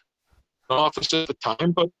was in office at the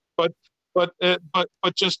time, but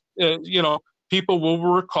just people will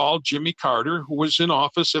recall Jimmy Carter, who was in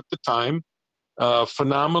office at the time,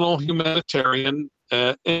 phenomenal humanitarian,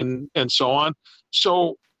 and so on.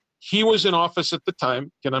 So he was in office at the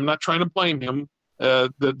time, and I'm not trying to blame him.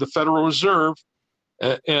 The Federal Reserve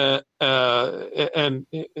and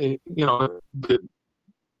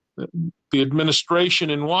the administration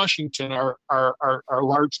in Washington are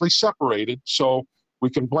largely separated. So We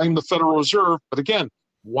can blame the Federal Reserve. But again,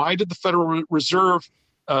 why did the Federal Reserve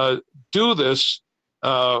do this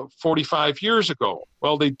 45 years ago?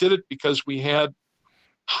 Well, they did it because we had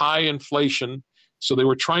high inflation. So they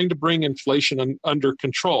were trying to bring inflation under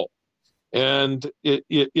control. And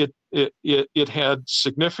it had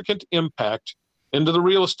significant impact into the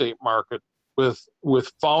real estate market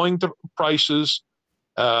with falling prices,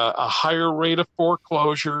 a higher rate of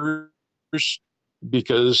foreclosures,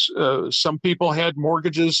 because some people had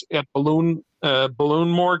mortgages at balloon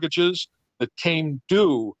mortgages that came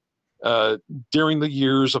due during the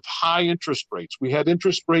years of high interest rates. We had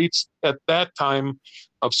interest rates at that time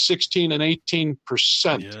of 16 and 18%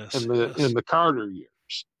 in the Carter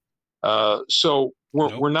years. So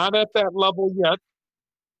we're not at that level yet.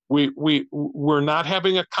 We're not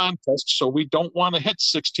having a contest, so we don't want to hit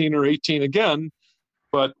 16 or 18 again.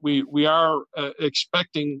 But we are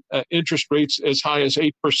expecting interest rates as high as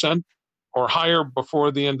 8% or higher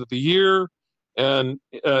before the end of the year, and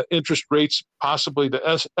interest rates possibly to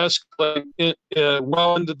escalate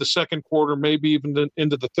well into the second quarter, maybe even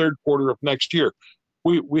into the third quarter of next year.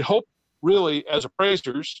 We hope, really, as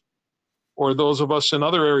appraisers, or those of us in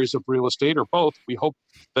other areas of real estate, or both, we hope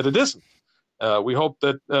that it isn't. We hope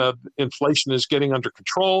that inflation is getting under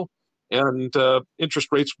control, and interest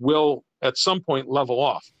rates will at some point level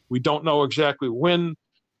off. We don't know exactly when,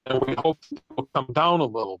 and we hope it will come down a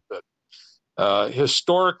little bit.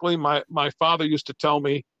 Historically, my father used to tell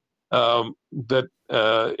me that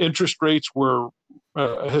interest rates were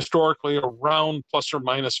historically around plus or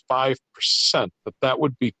minus 5%, that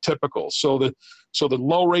would be typical. So the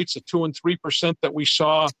low rates of 2 and 3% that we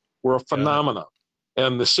saw were a phenomenon,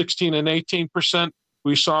 and the 16 and 18%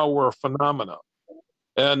 we saw were a phenomenon.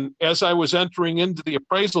 And as I was entering into the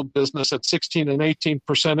appraisal business at 16 and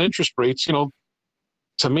 18% interest rates,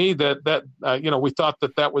 to me that we thought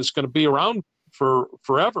that was going to be around for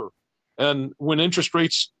forever. And when interest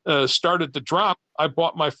rates started to drop, I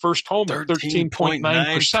bought my first home at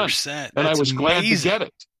 13.9%, and I was glad to get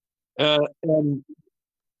it. And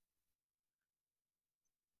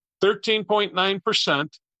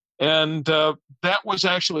 13.9%. And that was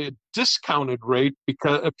actually a discounted rate,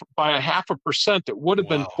 because by 0.5%, it would have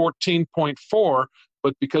been 14.4.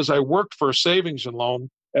 But because I worked for a savings and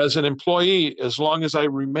loan as an employee, as long as I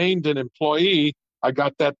remained an employee, I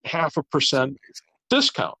got that 0.5%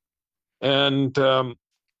 discount. And and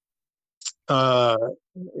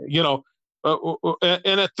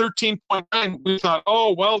at 13.9, we thought,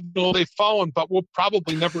 oh, well, they've fallen, but we'll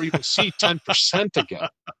probably never even see 10% again.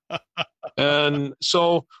 And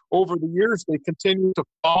so over the years, they continued to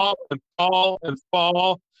fall and fall and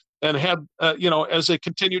fall, and had, as they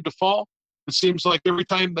continued to fall, it seems like every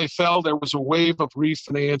time they fell, there was a wave of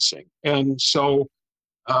refinancing. And so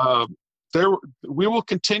we will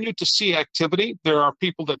continue to see activity. There are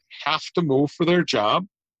people that have to move for their job.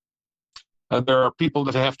 There are people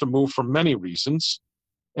that have to move for many reasons.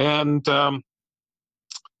 And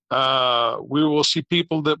we will see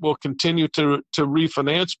people that will continue to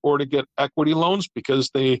refinance or to get equity loans because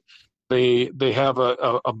they have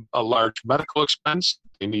a large medical expense.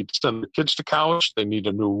 They need to send their kids to college. They need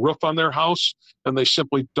a new roof on their house, and they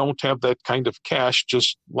simply don't have that kind of cash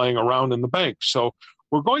just laying around in the bank. So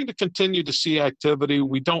we're going to continue to see activity.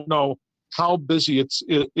 We don't know how busy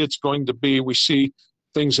it's going to be. We see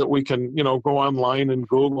things that we can, go online and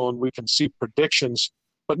Google, and we can see predictions,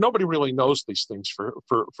 but nobody really knows these things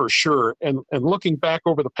for sure. And looking back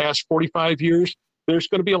over the past 45 years, there's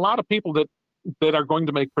going to be a lot of people that are going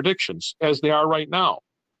to make predictions, as they are right now.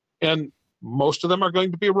 And most of them are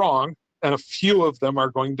going to be wrong, and a few of them are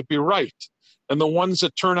going to be right. And the ones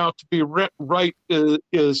that turn out to be right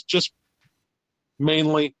is just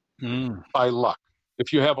mainly by luck.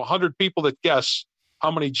 If you have 100 people that guess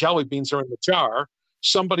how many jelly beans are in the jar,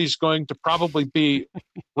 somebody's going to probably be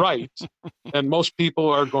right, and most people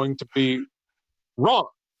are going to be wrong.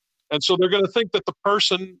 And so they're going to think that the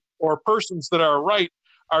person or persons that are right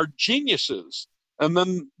are geniuses. And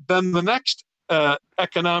then the next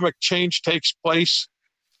economic change takes place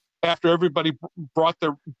after everybody bought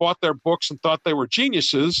their books and thought they were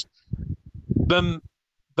geniuses. Then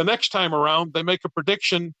the next time around, they make a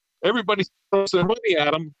prediction. Everybody throws their money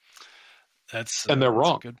at them, and they're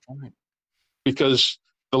wrong. That's a good point. Because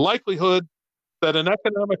the likelihood that an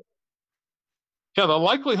economic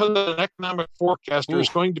forecaster is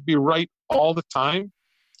going to be right all the time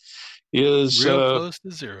is real close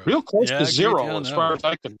to zero. Real close to zero, as far as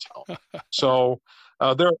I can tell. So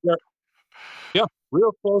they're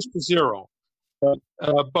real close to zero.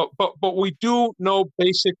 But we do know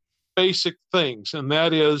basic things, and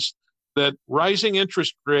that is that rising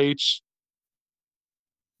interest rates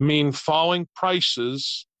mean falling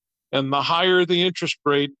prices, and the higher the interest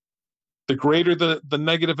rate, the greater the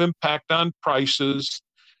negative impact on prices,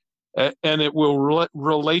 and it will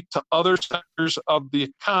relate to other sectors of the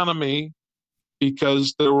economy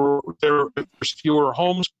because there's fewer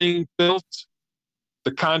homes being built.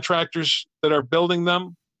 The contractors that are building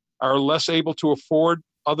them are less able to afford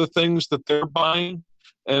other things that they're buying,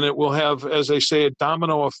 and it will have, as they say, a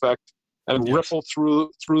domino effect and ripple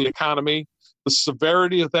through the economy. The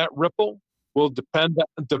severity of that ripple will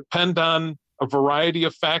depend on a variety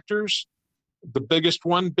of factors. The biggest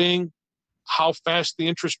one being how fast the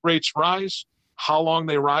interest rates rise, how long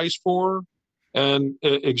they rise for, and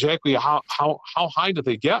exactly how high do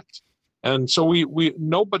they get. And so we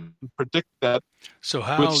nobody can predict that. So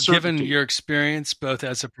how, given your experience both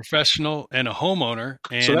as a professional and a homeowner,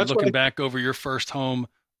 and looking back over your first home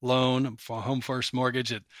loan for home first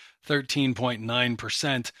mortgage at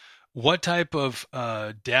 13.9%, what type of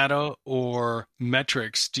data or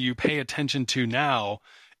metrics do you pay attention to now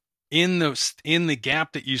in the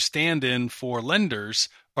gap that you stand in for lenders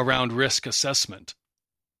around risk assessment?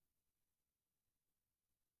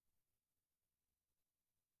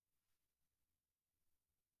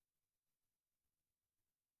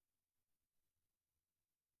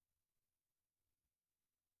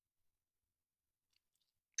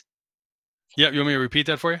 Yeah, you want me to repeat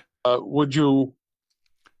that for you? Would you?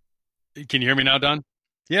 Can you hear me now, Don?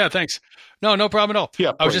 Yeah, thanks. No problem at all.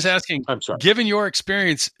 Yeah, I was just asking, I'm sorry. Given your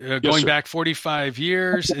experience going back 45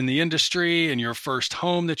 years in the industry and your first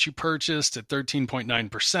home that you purchased at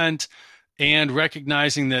 13.9%, and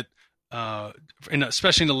recognizing that,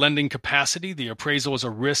 especially in the lending capacity, the appraisal is a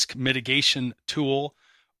risk mitigation tool,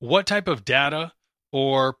 what type of data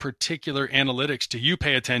or particular analytics do you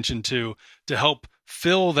pay attention to help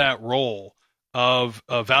fill that role of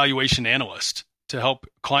a valuation analyst to help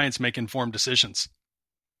clients make informed decisions?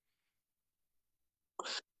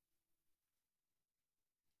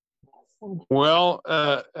 Well,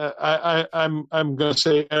 I'm going to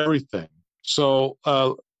say everything. So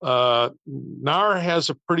NAR has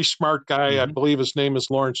a pretty smart guy. I believe his name is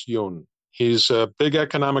Lawrence Yun. He's a big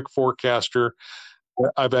economic forecaster.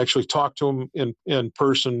 I've actually talked to him in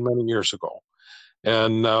person many years ago.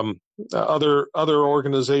 And other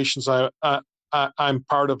organizations I'm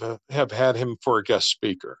part of have had him for a guest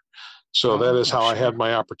speaker. So that is how I had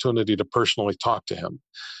my opportunity to personally talk to him.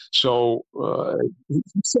 So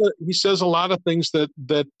he says a lot of things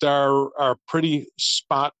that are pretty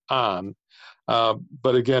spot on.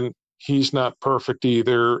 But again, he's not perfect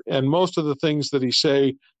either. And most of the things that he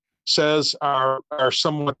says are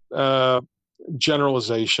somewhat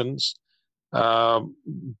generalizations.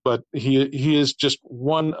 But he is just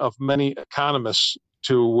one of many economists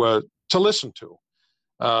to listen to.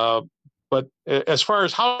 But as far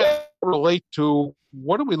as how to relate to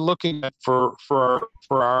what are we looking at for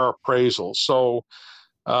our appraisal, so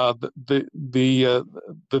the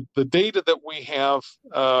data that we have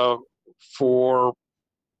for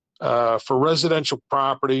residential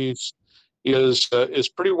properties is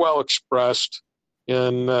pretty well expressed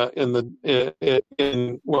in we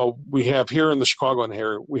have here in the Chicagoland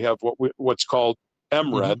area, we have what's called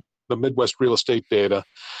MRED, the Midwest Real Estate Data,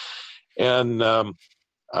 and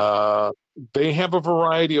they have a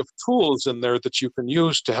variety of tools in there that you can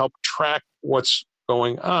use to help track what's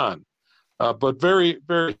going on. But very,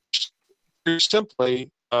 very, very simply,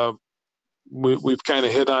 we've kind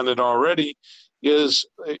of hit on it already. Is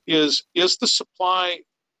the supply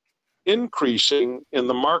increasing in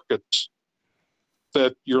the markets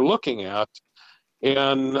that you're looking at?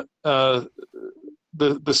 And the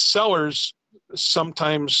sellers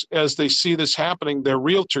sometimes, as they see this happening, their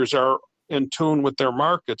realtors are in tune with their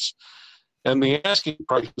markets, and the asking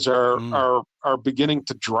prices are beginning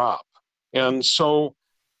to drop. And so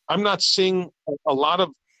I'm not seeing a lot of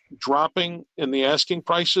dropping in the asking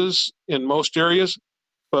prices in most areas,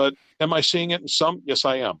 but am I seeing it in some? Yes,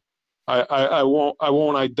 I am. I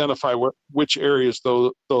won't identify which areas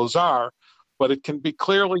those are, but it can be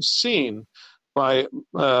clearly seen by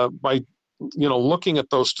looking at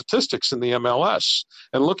those statistics in the MLS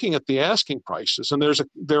and looking at the asking prices. And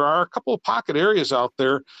there are a couple of pocket areas out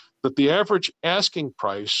there that the average asking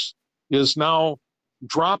price is now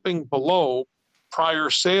dropping below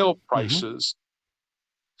prior sale prices,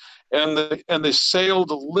 and the sale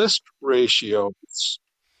to list ratios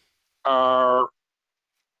are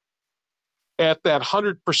at that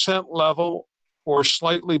 100% level or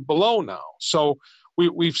slightly below now. So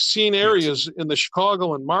we've seen areas in the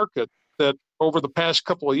Chicagoland market that over the past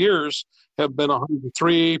couple of years have been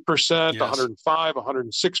 103%, 105,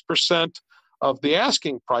 106% of the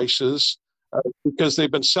asking prices because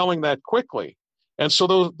they've been selling that quickly. And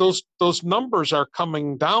so those numbers are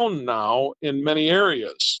coming down now in many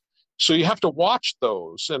areas. So you have to watch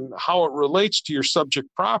those and how it relates to your subject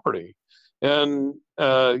property. And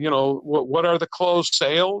what are the closed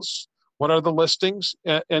sales? What are the listings?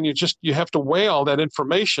 And you have to weigh all that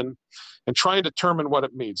information and try and determine what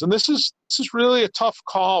it means. And this is really a tough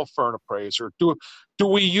call for an appraiser. Do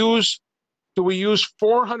we use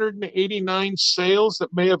 489 sales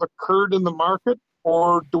that may have occurred in the market,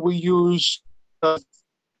 or do we use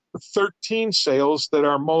 13 sales that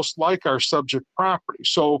are most like our subject property?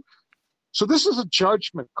 So this is a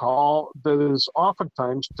judgment call that is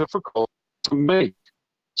oftentimes difficult to make.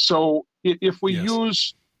 So if we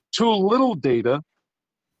use too little data,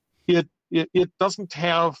 it doesn't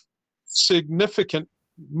have significant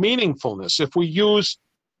meaningfulness. If we use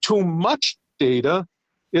too much data,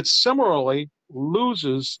 it similarly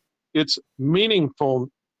loses its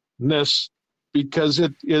meaningfulness because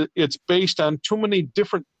it's based on too many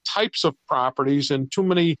different types of properties and too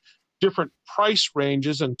many different price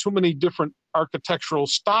ranges and too many different architectural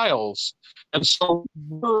styles. And so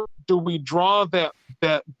where do we draw that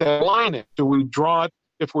line in? Do we draw it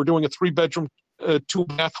if we're doing a 3-bedroom,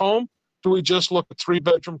 2-bath home? Do we just look at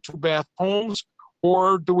 3-bedroom, 2-bath homes?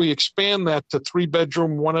 Or do we expand that to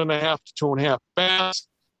 3-bedroom, 1.5 to 2.5 baths?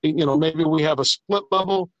 Maybe we have a split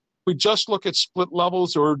level. We just look at split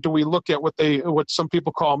levels, or do we look at what some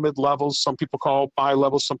people call mid-levels, some people call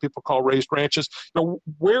bi-levels, some people call raised ranches?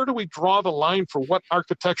 Where do we draw the line for what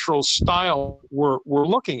architectural style we're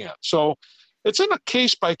looking at? So it's in a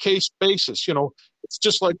case-by-case basis. It's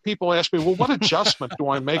just like people ask me, well, what adjustment do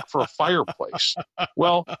I make for a fireplace?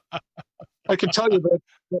 Well, I can tell you that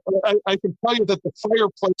the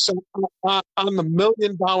fireplace on the $1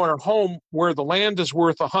 million home where the land is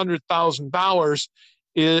worth $100,000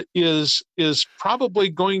 is probably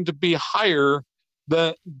going to be higher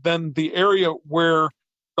than the area where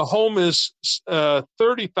the home is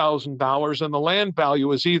 $30,000 and the land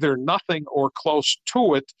value is either nothing or close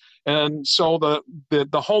to it. And so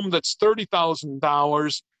the home that's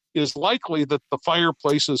 $30,000 is likely that the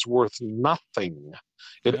fireplace is worth nothing.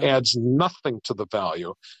 It adds nothing to the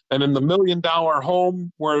value. And in the $1 million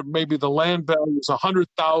home where maybe the land value is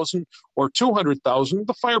 $100,000 or $200,000,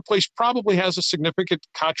 the fireplace probably has a significant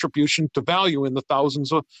contribution to value in the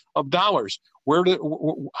thousands of dollars.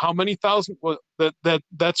 How many thousand?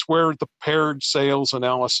 That's where the paired sales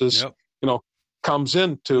analysis, comes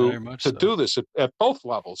in to do this at both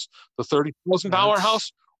levels, the $30,000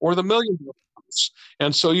 house or the $1 million house.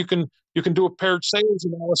 And so you can do a paired sales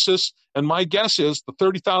analysis, and my guess is the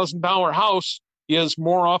 $30,000 house is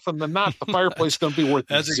more often than not the fireplace going to be worth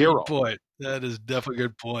That's zero. A good point. That is definitely a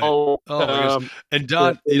good point. Oh my gosh. And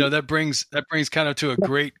Don, that brings kind of to a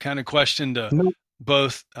great kind of question to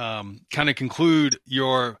both kind of conclude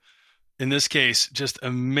your, in this case, just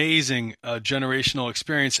amazing generational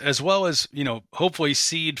experience, as well as, hopefully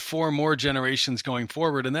seed 4 more generations going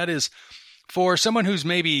forward. And that is for someone who's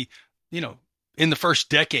maybe, in the first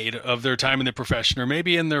decade of their time in the profession, or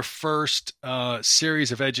maybe in their first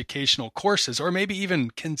series of educational courses, or maybe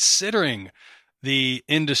even considering the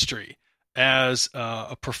industry as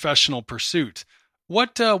a professional pursuit.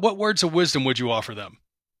 What words of wisdom would you offer them?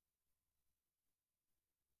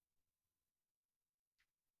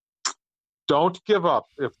 Don't give up.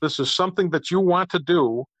 If this is something that you want to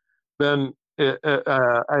do, then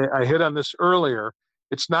I hit on this earlier.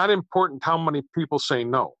 It's not important how many people say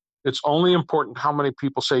no. It's only important how many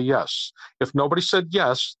people say yes. If nobody said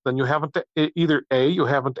yes, then you haven't either A, you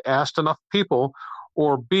haven't asked enough people,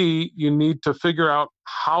 or B, you need to figure out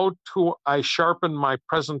how I sharpen my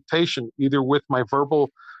presentation, either with my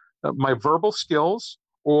verbal skills,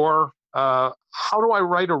 or how do I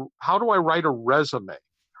write a resume?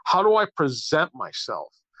 How do I present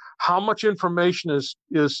myself? How much information is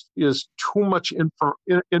too much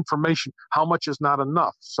information? How much is not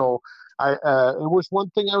enough? So it was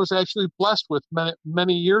one thing I was actually blessed with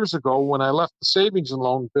many years ago when I left the savings and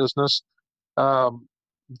loan business.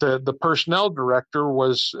 The personnel director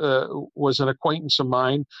was an acquaintance of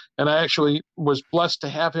mine, and I actually was blessed to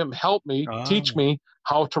have him help me, teach me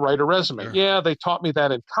how to write a resume. Sure. Yeah, they taught me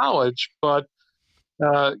that in college, but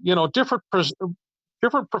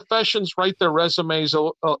different professions write their resumes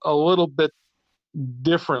a little bit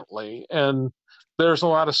differently, and there's a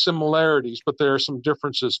lot of similarities, but there are some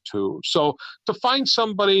differences too. So to find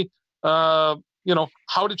somebody, how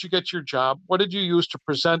did you get your job? What did you use to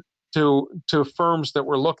present to firms that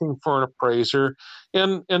were looking for an appraiser?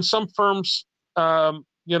 And some firms,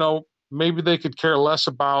 maybe they could care less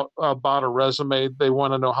about a resume. They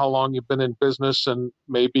want to know how long you've been in business, and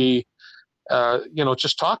maybe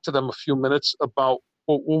just talk to them a few minutes about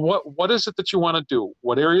what is it that you want to do?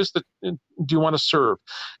 What areas that do you want to serve?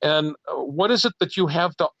 And what is it that you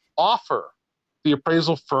have to offer the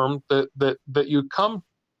appraisal firm that you come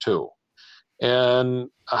to? And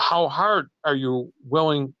how hard are you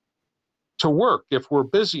willing to work? If we're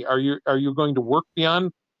busy, are you going to work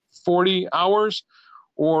beyond 40 hours,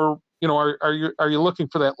 or are you looking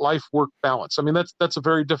for that life work balance? I mean, that's a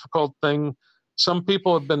very difficult thing. Some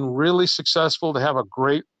people have been really successful to have a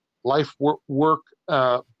great life work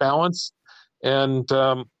balance, and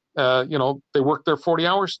they work their 40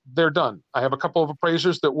 hours, they're done. I have a couple of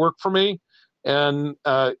appraisers that work for me, and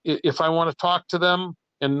if I want to talk to them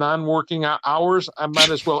in non-working hours, I might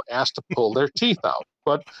as well ask to pull their teeth out.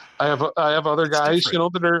 But I have other guys,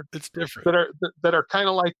 that are it's different, that are kind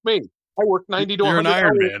of like me. I work 90 to 100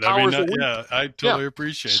 Iron Man. hours a week. Yeah, I totally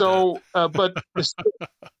appreciate that. So, but I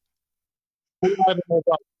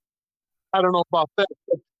don't know about that.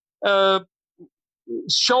 But,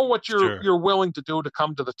 show what you're willing to do to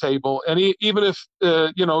come to the table, and even if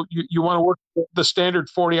you want to work the standard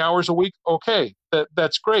 40 hours a week, okay,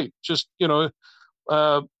 that's great. Just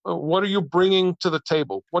what are you bringing to the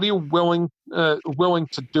table? What are you willing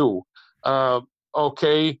to do?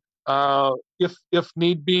 Okay, if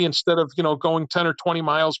need be, instead of going 10 or 20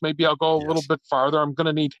 miles, maybe I'll go a little bit farther. I'm going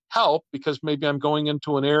to need help because maybe I'm going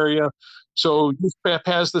into an area. So USPAP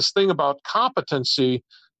has this thing about competency,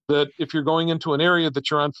 that if you're going into an area that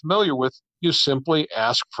you're unfamiliar with, you simply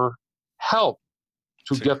ask for help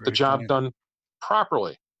to get the job done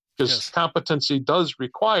properly, because competency does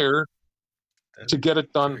require to get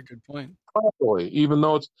it done properly, even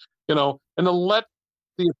though it's, and to let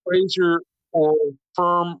the appraiser or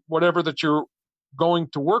firm, whatever that you're going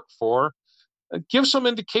to work for, give some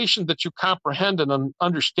indication that you comprehend and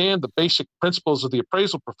understand the basic principles of the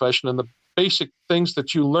appraisal profession and the basic things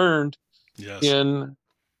that you learned in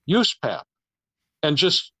USPAP, and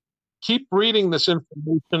just keep reading this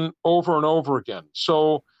information over and over again.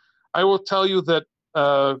 So I will tell you that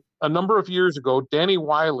a number of years ago, Danny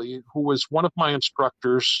Wiley, who was one of my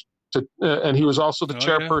instructors, and he was also the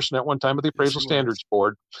chairperson at one time of the Appraisal Standards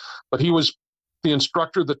Board, but he was the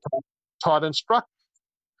instructor that taught instructors.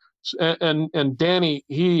 And Danny,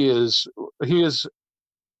 he is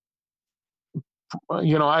I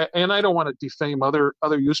don't want to defame other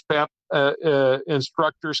USPAP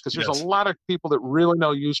instructors, because there's a lot of people that really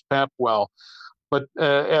know USPAP well, but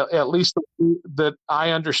at least that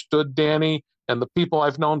I understood Danny and the people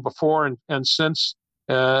I've known before and since,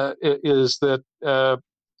 is that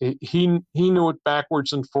he knew it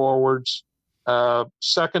backwards and forwards,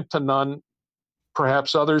 second to none,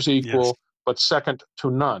 perhaps others equal, but second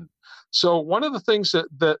to none. So one of the things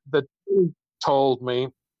that he told me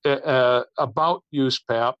about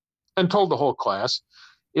USPAP, and told the whole class,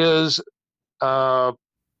 is that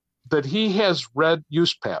he has read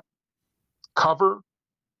USPAP cover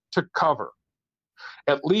to cover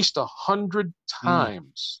at least 100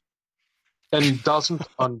 times and doesn't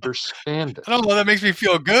understand it. I don't know if that makes me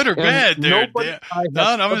feel good or bad, dude.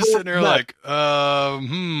 I'm just sitting there like,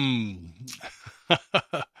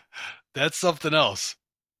 that's something else.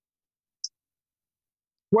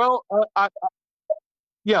 Well, I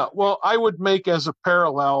would make as a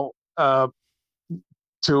parallel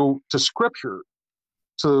to Scripture,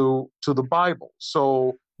 to the Bible.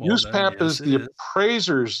 So USPAP is the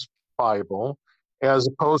appraiser's Bible, as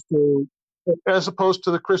opposed to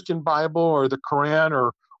the Christian Bible or the Quran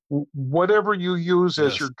or whatever you use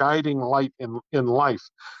as your guiding light in life.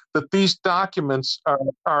 That these documents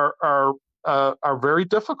are very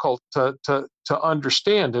difficult to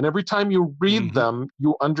understand, and every time you read them,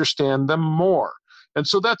 you understand them more. And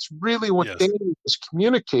so that's really what Danny is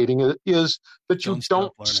communicating, is that you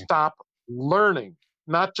don't stop learning,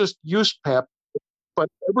 not just USPAP, but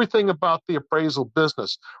everything about the appraisal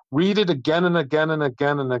business. Read it again and again and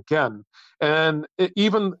again and again. And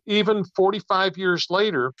even 45 years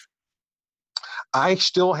later, I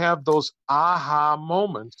still have those aha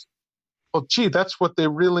moments. Well, gee, that's what they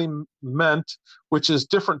really meant, which is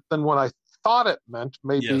different than what I thought it meant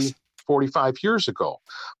maybe 45 years ago.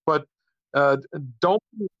 But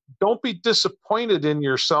don't be disappointed in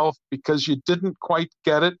yourself because you didn't quite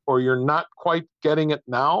get it, or you're not quite getting it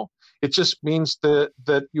now. It just means that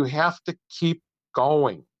you have to keep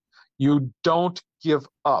going. You don't give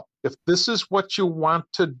up. If this is what you want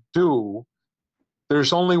to do,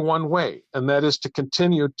 there's only one way, and that is to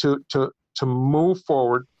continue to move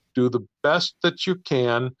forward, do the best that you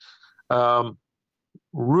can.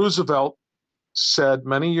 Roosevelt said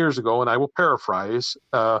many years ago, and I will paraphrase,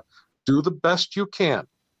 do the best you can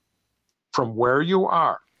from where you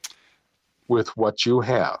are with what you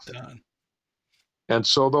have. Done. And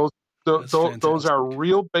so That's those are fantastic.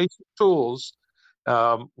 real basic tools.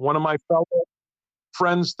 One of my fellow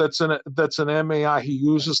friends that's an MAI, he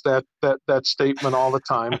uses that statement all the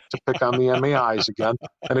time to pick on the MAIs again.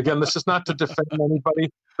 And again, this is not to defend anybody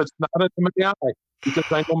that's not an MAI, because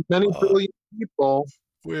I know many Uh, brilliant people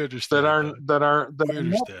we that understand, are Don. that are that We are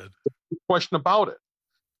not. understand. No question about it.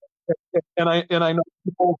 And I know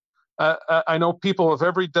people. I know people of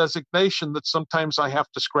every designation that sometimes I have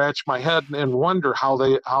to scratch my head and wonder how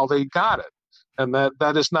they got it, and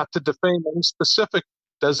that is not to defame any specific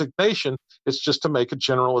designation. It's just to make a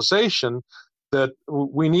generalization that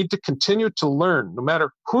we need to continue to learn, no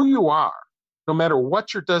matter who you are, no matter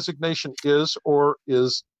what your designation is or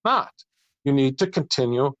is not. You need to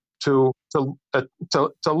continue to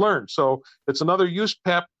learn. So it's another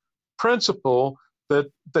USPAP principle that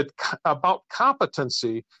about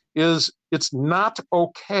competency is it's not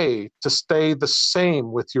okay to stay the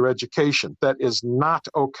same with your education. That is not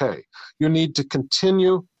okay. You need to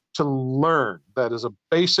continue to learn. That is a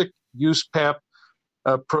basic USPAP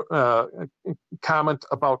comment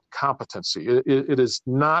about competency. It is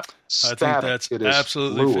not I think static. that's It is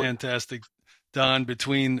absolutely fluid. fantastic, Don.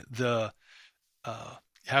 Between the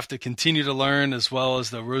have to continue to learn, as well as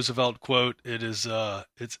the Roosevelt quote, it is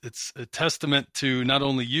it's a testament to not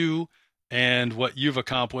only you and what you've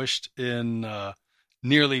accomplished in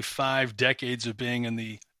nearly 5 decades of being in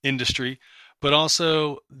the industry, but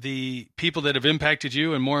also the people that have impacted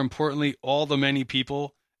you, and more importantly, all the many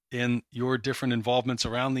people in your different involvements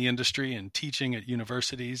around the industry and teaching at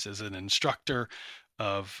universities as an instructor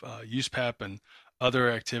of USPAP and other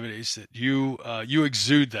activities, that you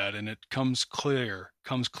exude that, and it comes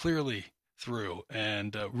clearly through.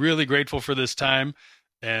 And really grateful for this time,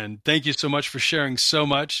 and thank you so much for sharing so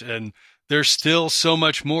much. And there's still so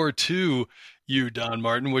much more to you, Don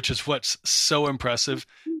Martin, which is what's so impressive.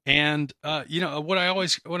 And what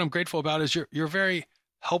I'm grateful about is you're very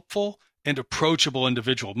helpful and approachable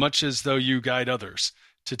individual, much as though you guide others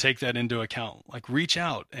to take that into account. Like, reach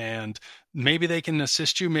out, and maybe they can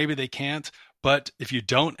assist you, maybe they can't. But if you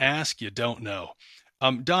don't ask, you don't know.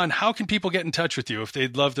 Don, how can people get in touch with you if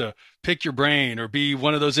they'd love to pick your brain or be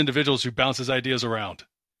one of those individuals who bounces ideas around?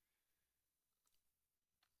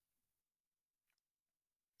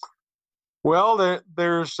 Well,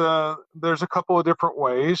 there's a couple of different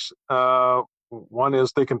ways. One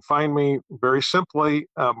is they can find me very simply,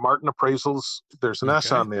 Martin Appraisals. There's an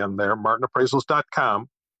S Okay. on the end there, martinappraisals.com,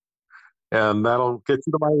 and that'll get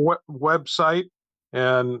you to my website.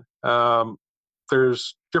 And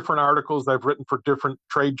there's different articles I've written for different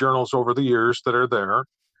trade journals over the years that are there.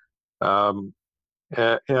 And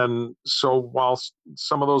so while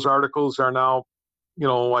some of those articles are now,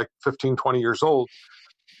 like 15, 20 years old,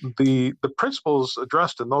 the principles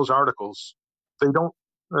addressed in those articles, they don't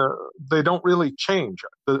they don't really change.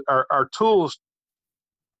 Our tools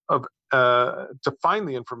of to find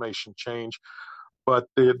the information change, but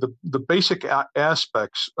the basic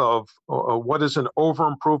aspects of what is an over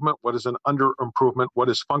improvement, what is an under improvement, what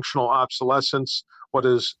is functional obsolescence, what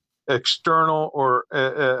is external or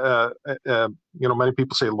many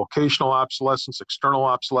people say locational obsolescence, external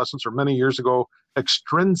obsolescence, or many years ago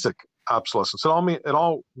extrinsic obsolescence. It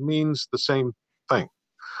all means the same thing.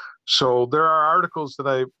 So there are articles that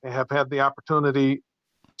I have had the opportunity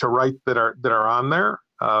to write that are on there,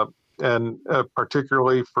 and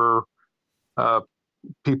particularly for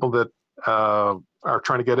people that are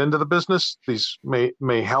trying to get into the business. These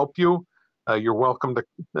may help you. You're welcome to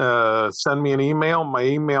send me an email. My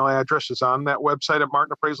email address is on that website at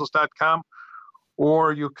martinappraisals.com,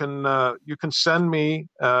 or you can send me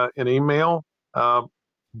an email,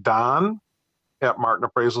 Don at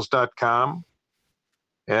martinappraisals.com,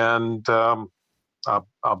 and I'll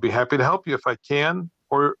be happy to help you if I can,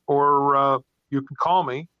 or you can call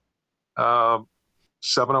me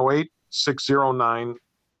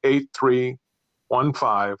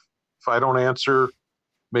 708-609-8315. If I don't answer,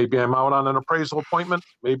 maybe I'm out on an appraisal appointment,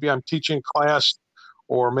 maybe I'm teaching class,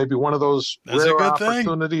 or maybe one of those That's a rare good thing.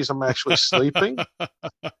 opportunities I'm actually sleeping.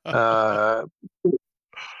 Uh,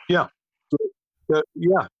 yeah.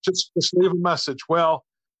 Just leave a message. Well,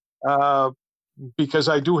 because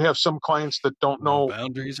I do have some clients that don't No know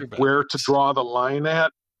boundaries or where to boundaries. draw the line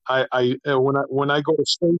at. When I go to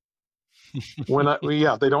sleep,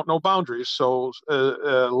 they don't know boundaries. So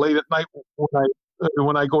late at night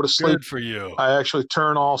when I go to sleep, Good for you. I actually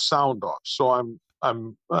turn all sound off. So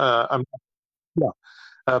I'm yeah.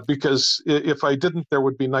 Because if I didn't, there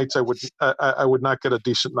would be nights I would not get a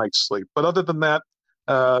decent night's sleep. But other than that,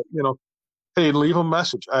 hey, leave a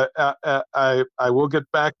message. I will get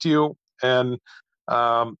back to you, and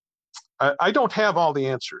I don't have all the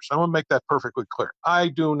answers. I want to make that perfectly clear. I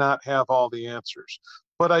do not have all the answers,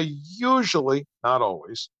 but I usually, not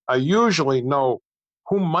always, I usually know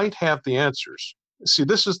who might have the answers. See,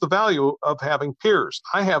 this is the value of having peers.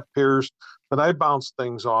 I have peers that I bounce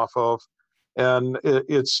things off of, and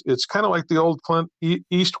it's kind of like the old Clint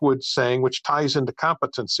Eastwood saying, which ties into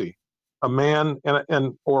competency. A man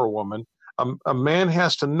or a woman, a man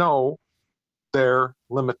has to know their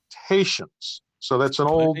limitations. So that's an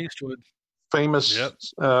old famous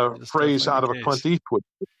phrase out of a Clint Eastwood.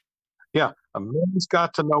 Yeah, a man's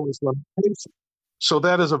got to know his limitations. So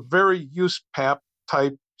that is a very USPAP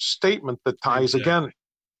type statement that ties again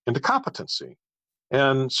into competency.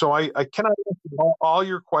 And so I cannot answer all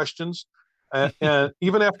your questions. And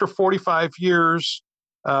even after 45 years,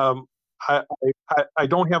 I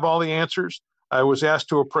don't have all the answers. I was asked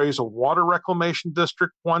to appraise a water reclamation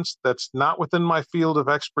district once. That's not within my field of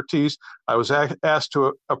expertise. I was asked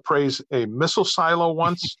to appraise a missile silo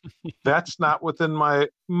once. That's not within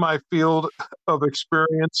my field of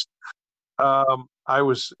experience. I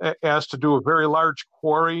was asked to do a very large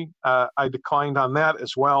quarry. I declined on that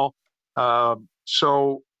as well.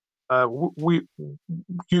 So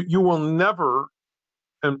you will never,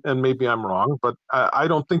 and maybe I'm wrong, but I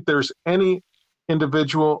don't think there's any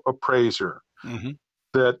individual appraiser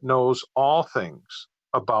that knows all things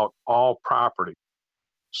about all property.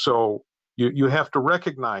 So you have to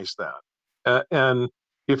recognize that. And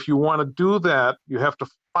if you want to do that, you have to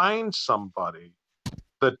find somebody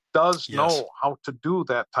that does know how to do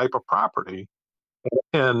that type of property,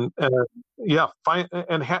 and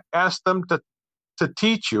ask them to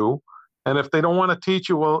teach you. And if they don't want to teach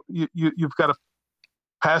you, well, you've got to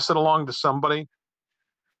pass it along to somebody.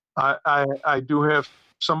 I do have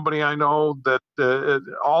somebody I know that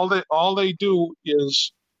all they do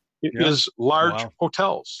is large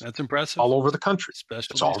hotels. That's impressive. All over the country.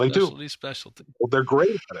 That's all they do. Specialty. Well, they're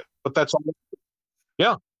great at it, but that's all.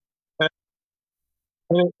 Yeah.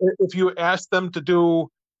 And if you ask them to do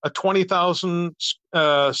a 20,000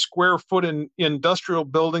 square foot industrial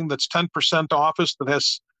building that's 10% office that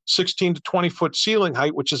has 16 to 20 foot ceiling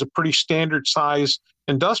height, which is a pretty standard size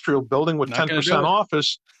industrial building with 10%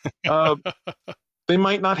 office, they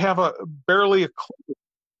might not have barely a clue.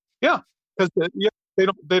 Yeah, because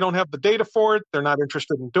they don't have the data for it. They're not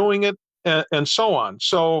interested in doing it, and so on.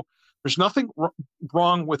 So there's nothing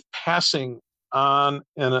wrong with passing on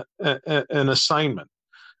an assignment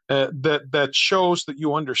that shows that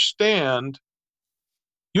you understand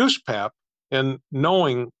USPAP and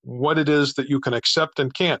knowing what it is that you can accept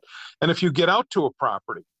and can't. And if you get out to a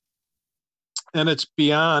property and it's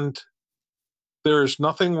beyond, there's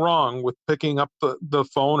nothing wrong with picking up the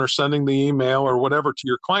phone or sending the email or whatever to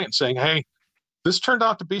your client saying, hey, this turned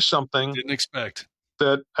out to be something didn't expect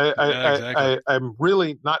that I'm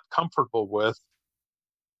really not comfortable with.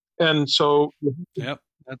 And so you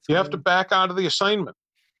have to back out of the assignment.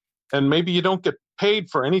 And maybe you don't get paid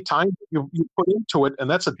for any time you put into it. And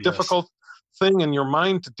that's a difficult thing in your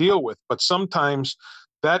mind to deal with. But sometimes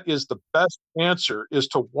that is the best answer, is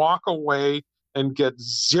to walk away and get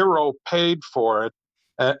zero paid for it,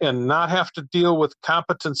 and not have to deal with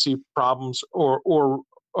competency problems or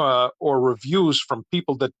reviews from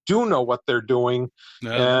people that do know what they're doing.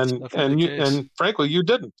 And frankly, you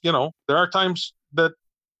didn't. There are times that,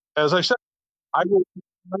 as I said, I will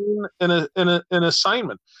in an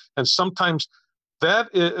assignment, and sometimes that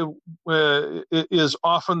is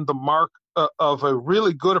often the mark of a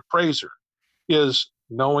really good appraiser, is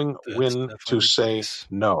knowing when to say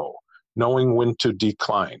no, knowing when to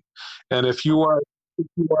decline. And if you are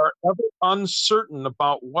ever uncertain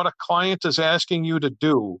about what a client is asking you to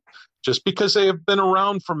do, just because they have been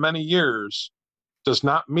around for many years does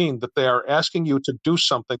not mean that they are asking you to do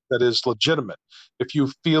something that is legitimate. If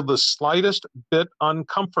you feel the slightest bit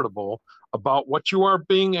uncomfortable about what you are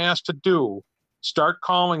being asked to do, start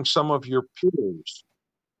calling some of your peers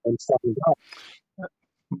and find out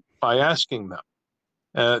by asking them.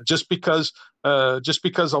 Just because a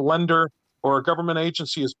lender or a government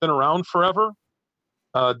agency has been around forever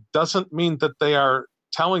doesn't mean that they are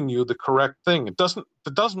telling you the correct thing. It doesn't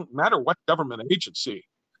matter what government agency.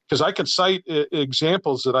 Because I can cite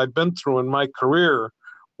examples that I've been through in my career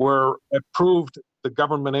where it proved the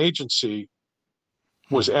government agency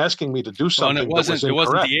was asking me to do something. Well, it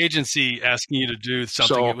wasn't the agency asking you to do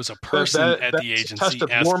something. So it was a person at the agency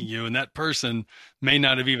asking you, and that person may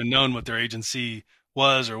not have even known what their agency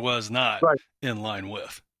was or was not in line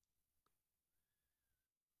with.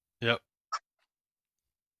 Yep.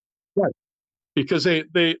 Right. Because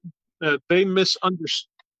they misunderstood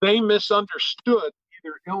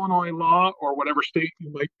either Illinois law or whatever state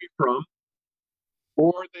you might be from,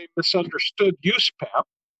 or they misunderstood USPAP,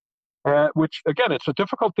 which, again, it's a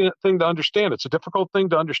difficult thing to understand. It's a difficult thing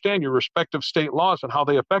to understand your respective state laws and how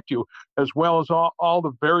they affect you, as well as all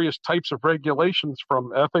the various types of regulations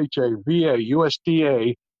from FHA, VA,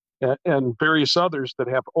 USDA, and various others that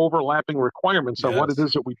have overlapping requirements on what it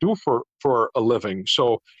is that we do for a living.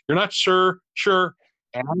 So you're not sure,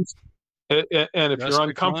 and if Just you're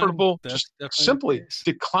uncomfortable, decline. just simply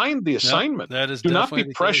decline the assignment. That is do not definitely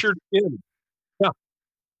be pressured in.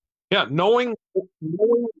 Yeah, knowing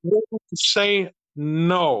when to say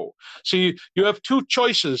no. See, you have two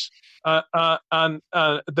choices that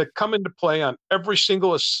come into play on every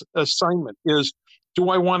single assignment: is do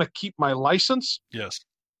I want to keep my license? Yes.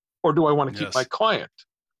 Or do I want to keep my client?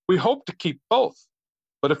 We hope to keep both,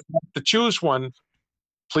 but if you have to choose one,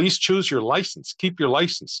 please choose your license. Keep your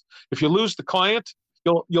license. If you lose the client,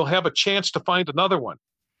 you'll have a chance to find another one.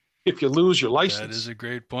 If you lose your license, that is a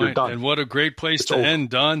great point. And what a great place to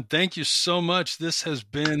end, Don. Thank you so much. This has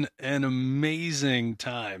been an amazing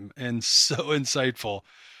time and so insightful.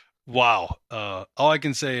 Wow. All I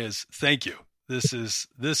can say is thank you. This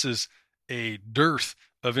is a dearth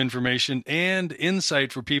of information and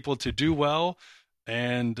insight for people to do well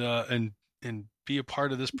and be a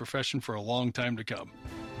part of this profession for a long time to come.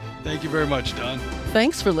 Thank you very much, Don.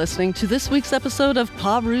 Thanks for listening to this week's episode of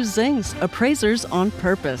Zings, Appraisers on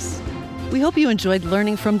Purpose. We hope you enjoyed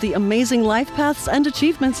learning from the amazing life paths and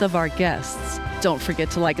achievements of our guests. Don't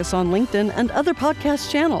forget to like us on LinkedIn and other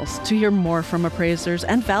podcast channels to hear more from appraisers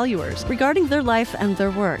and valuers regarding their life and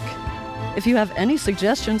their work. If you have any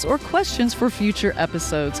suggestions or questions for future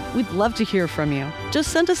episodes, we'd love to hear from you.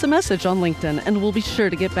 Just send us a message on LinkedIn and we'll be sure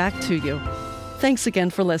to get back to you. Thanks again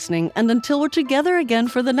for listening, and until we're together again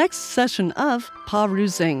for the next session of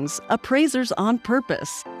Zings, Appraisers on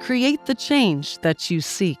Purpose, create the change that you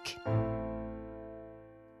seek.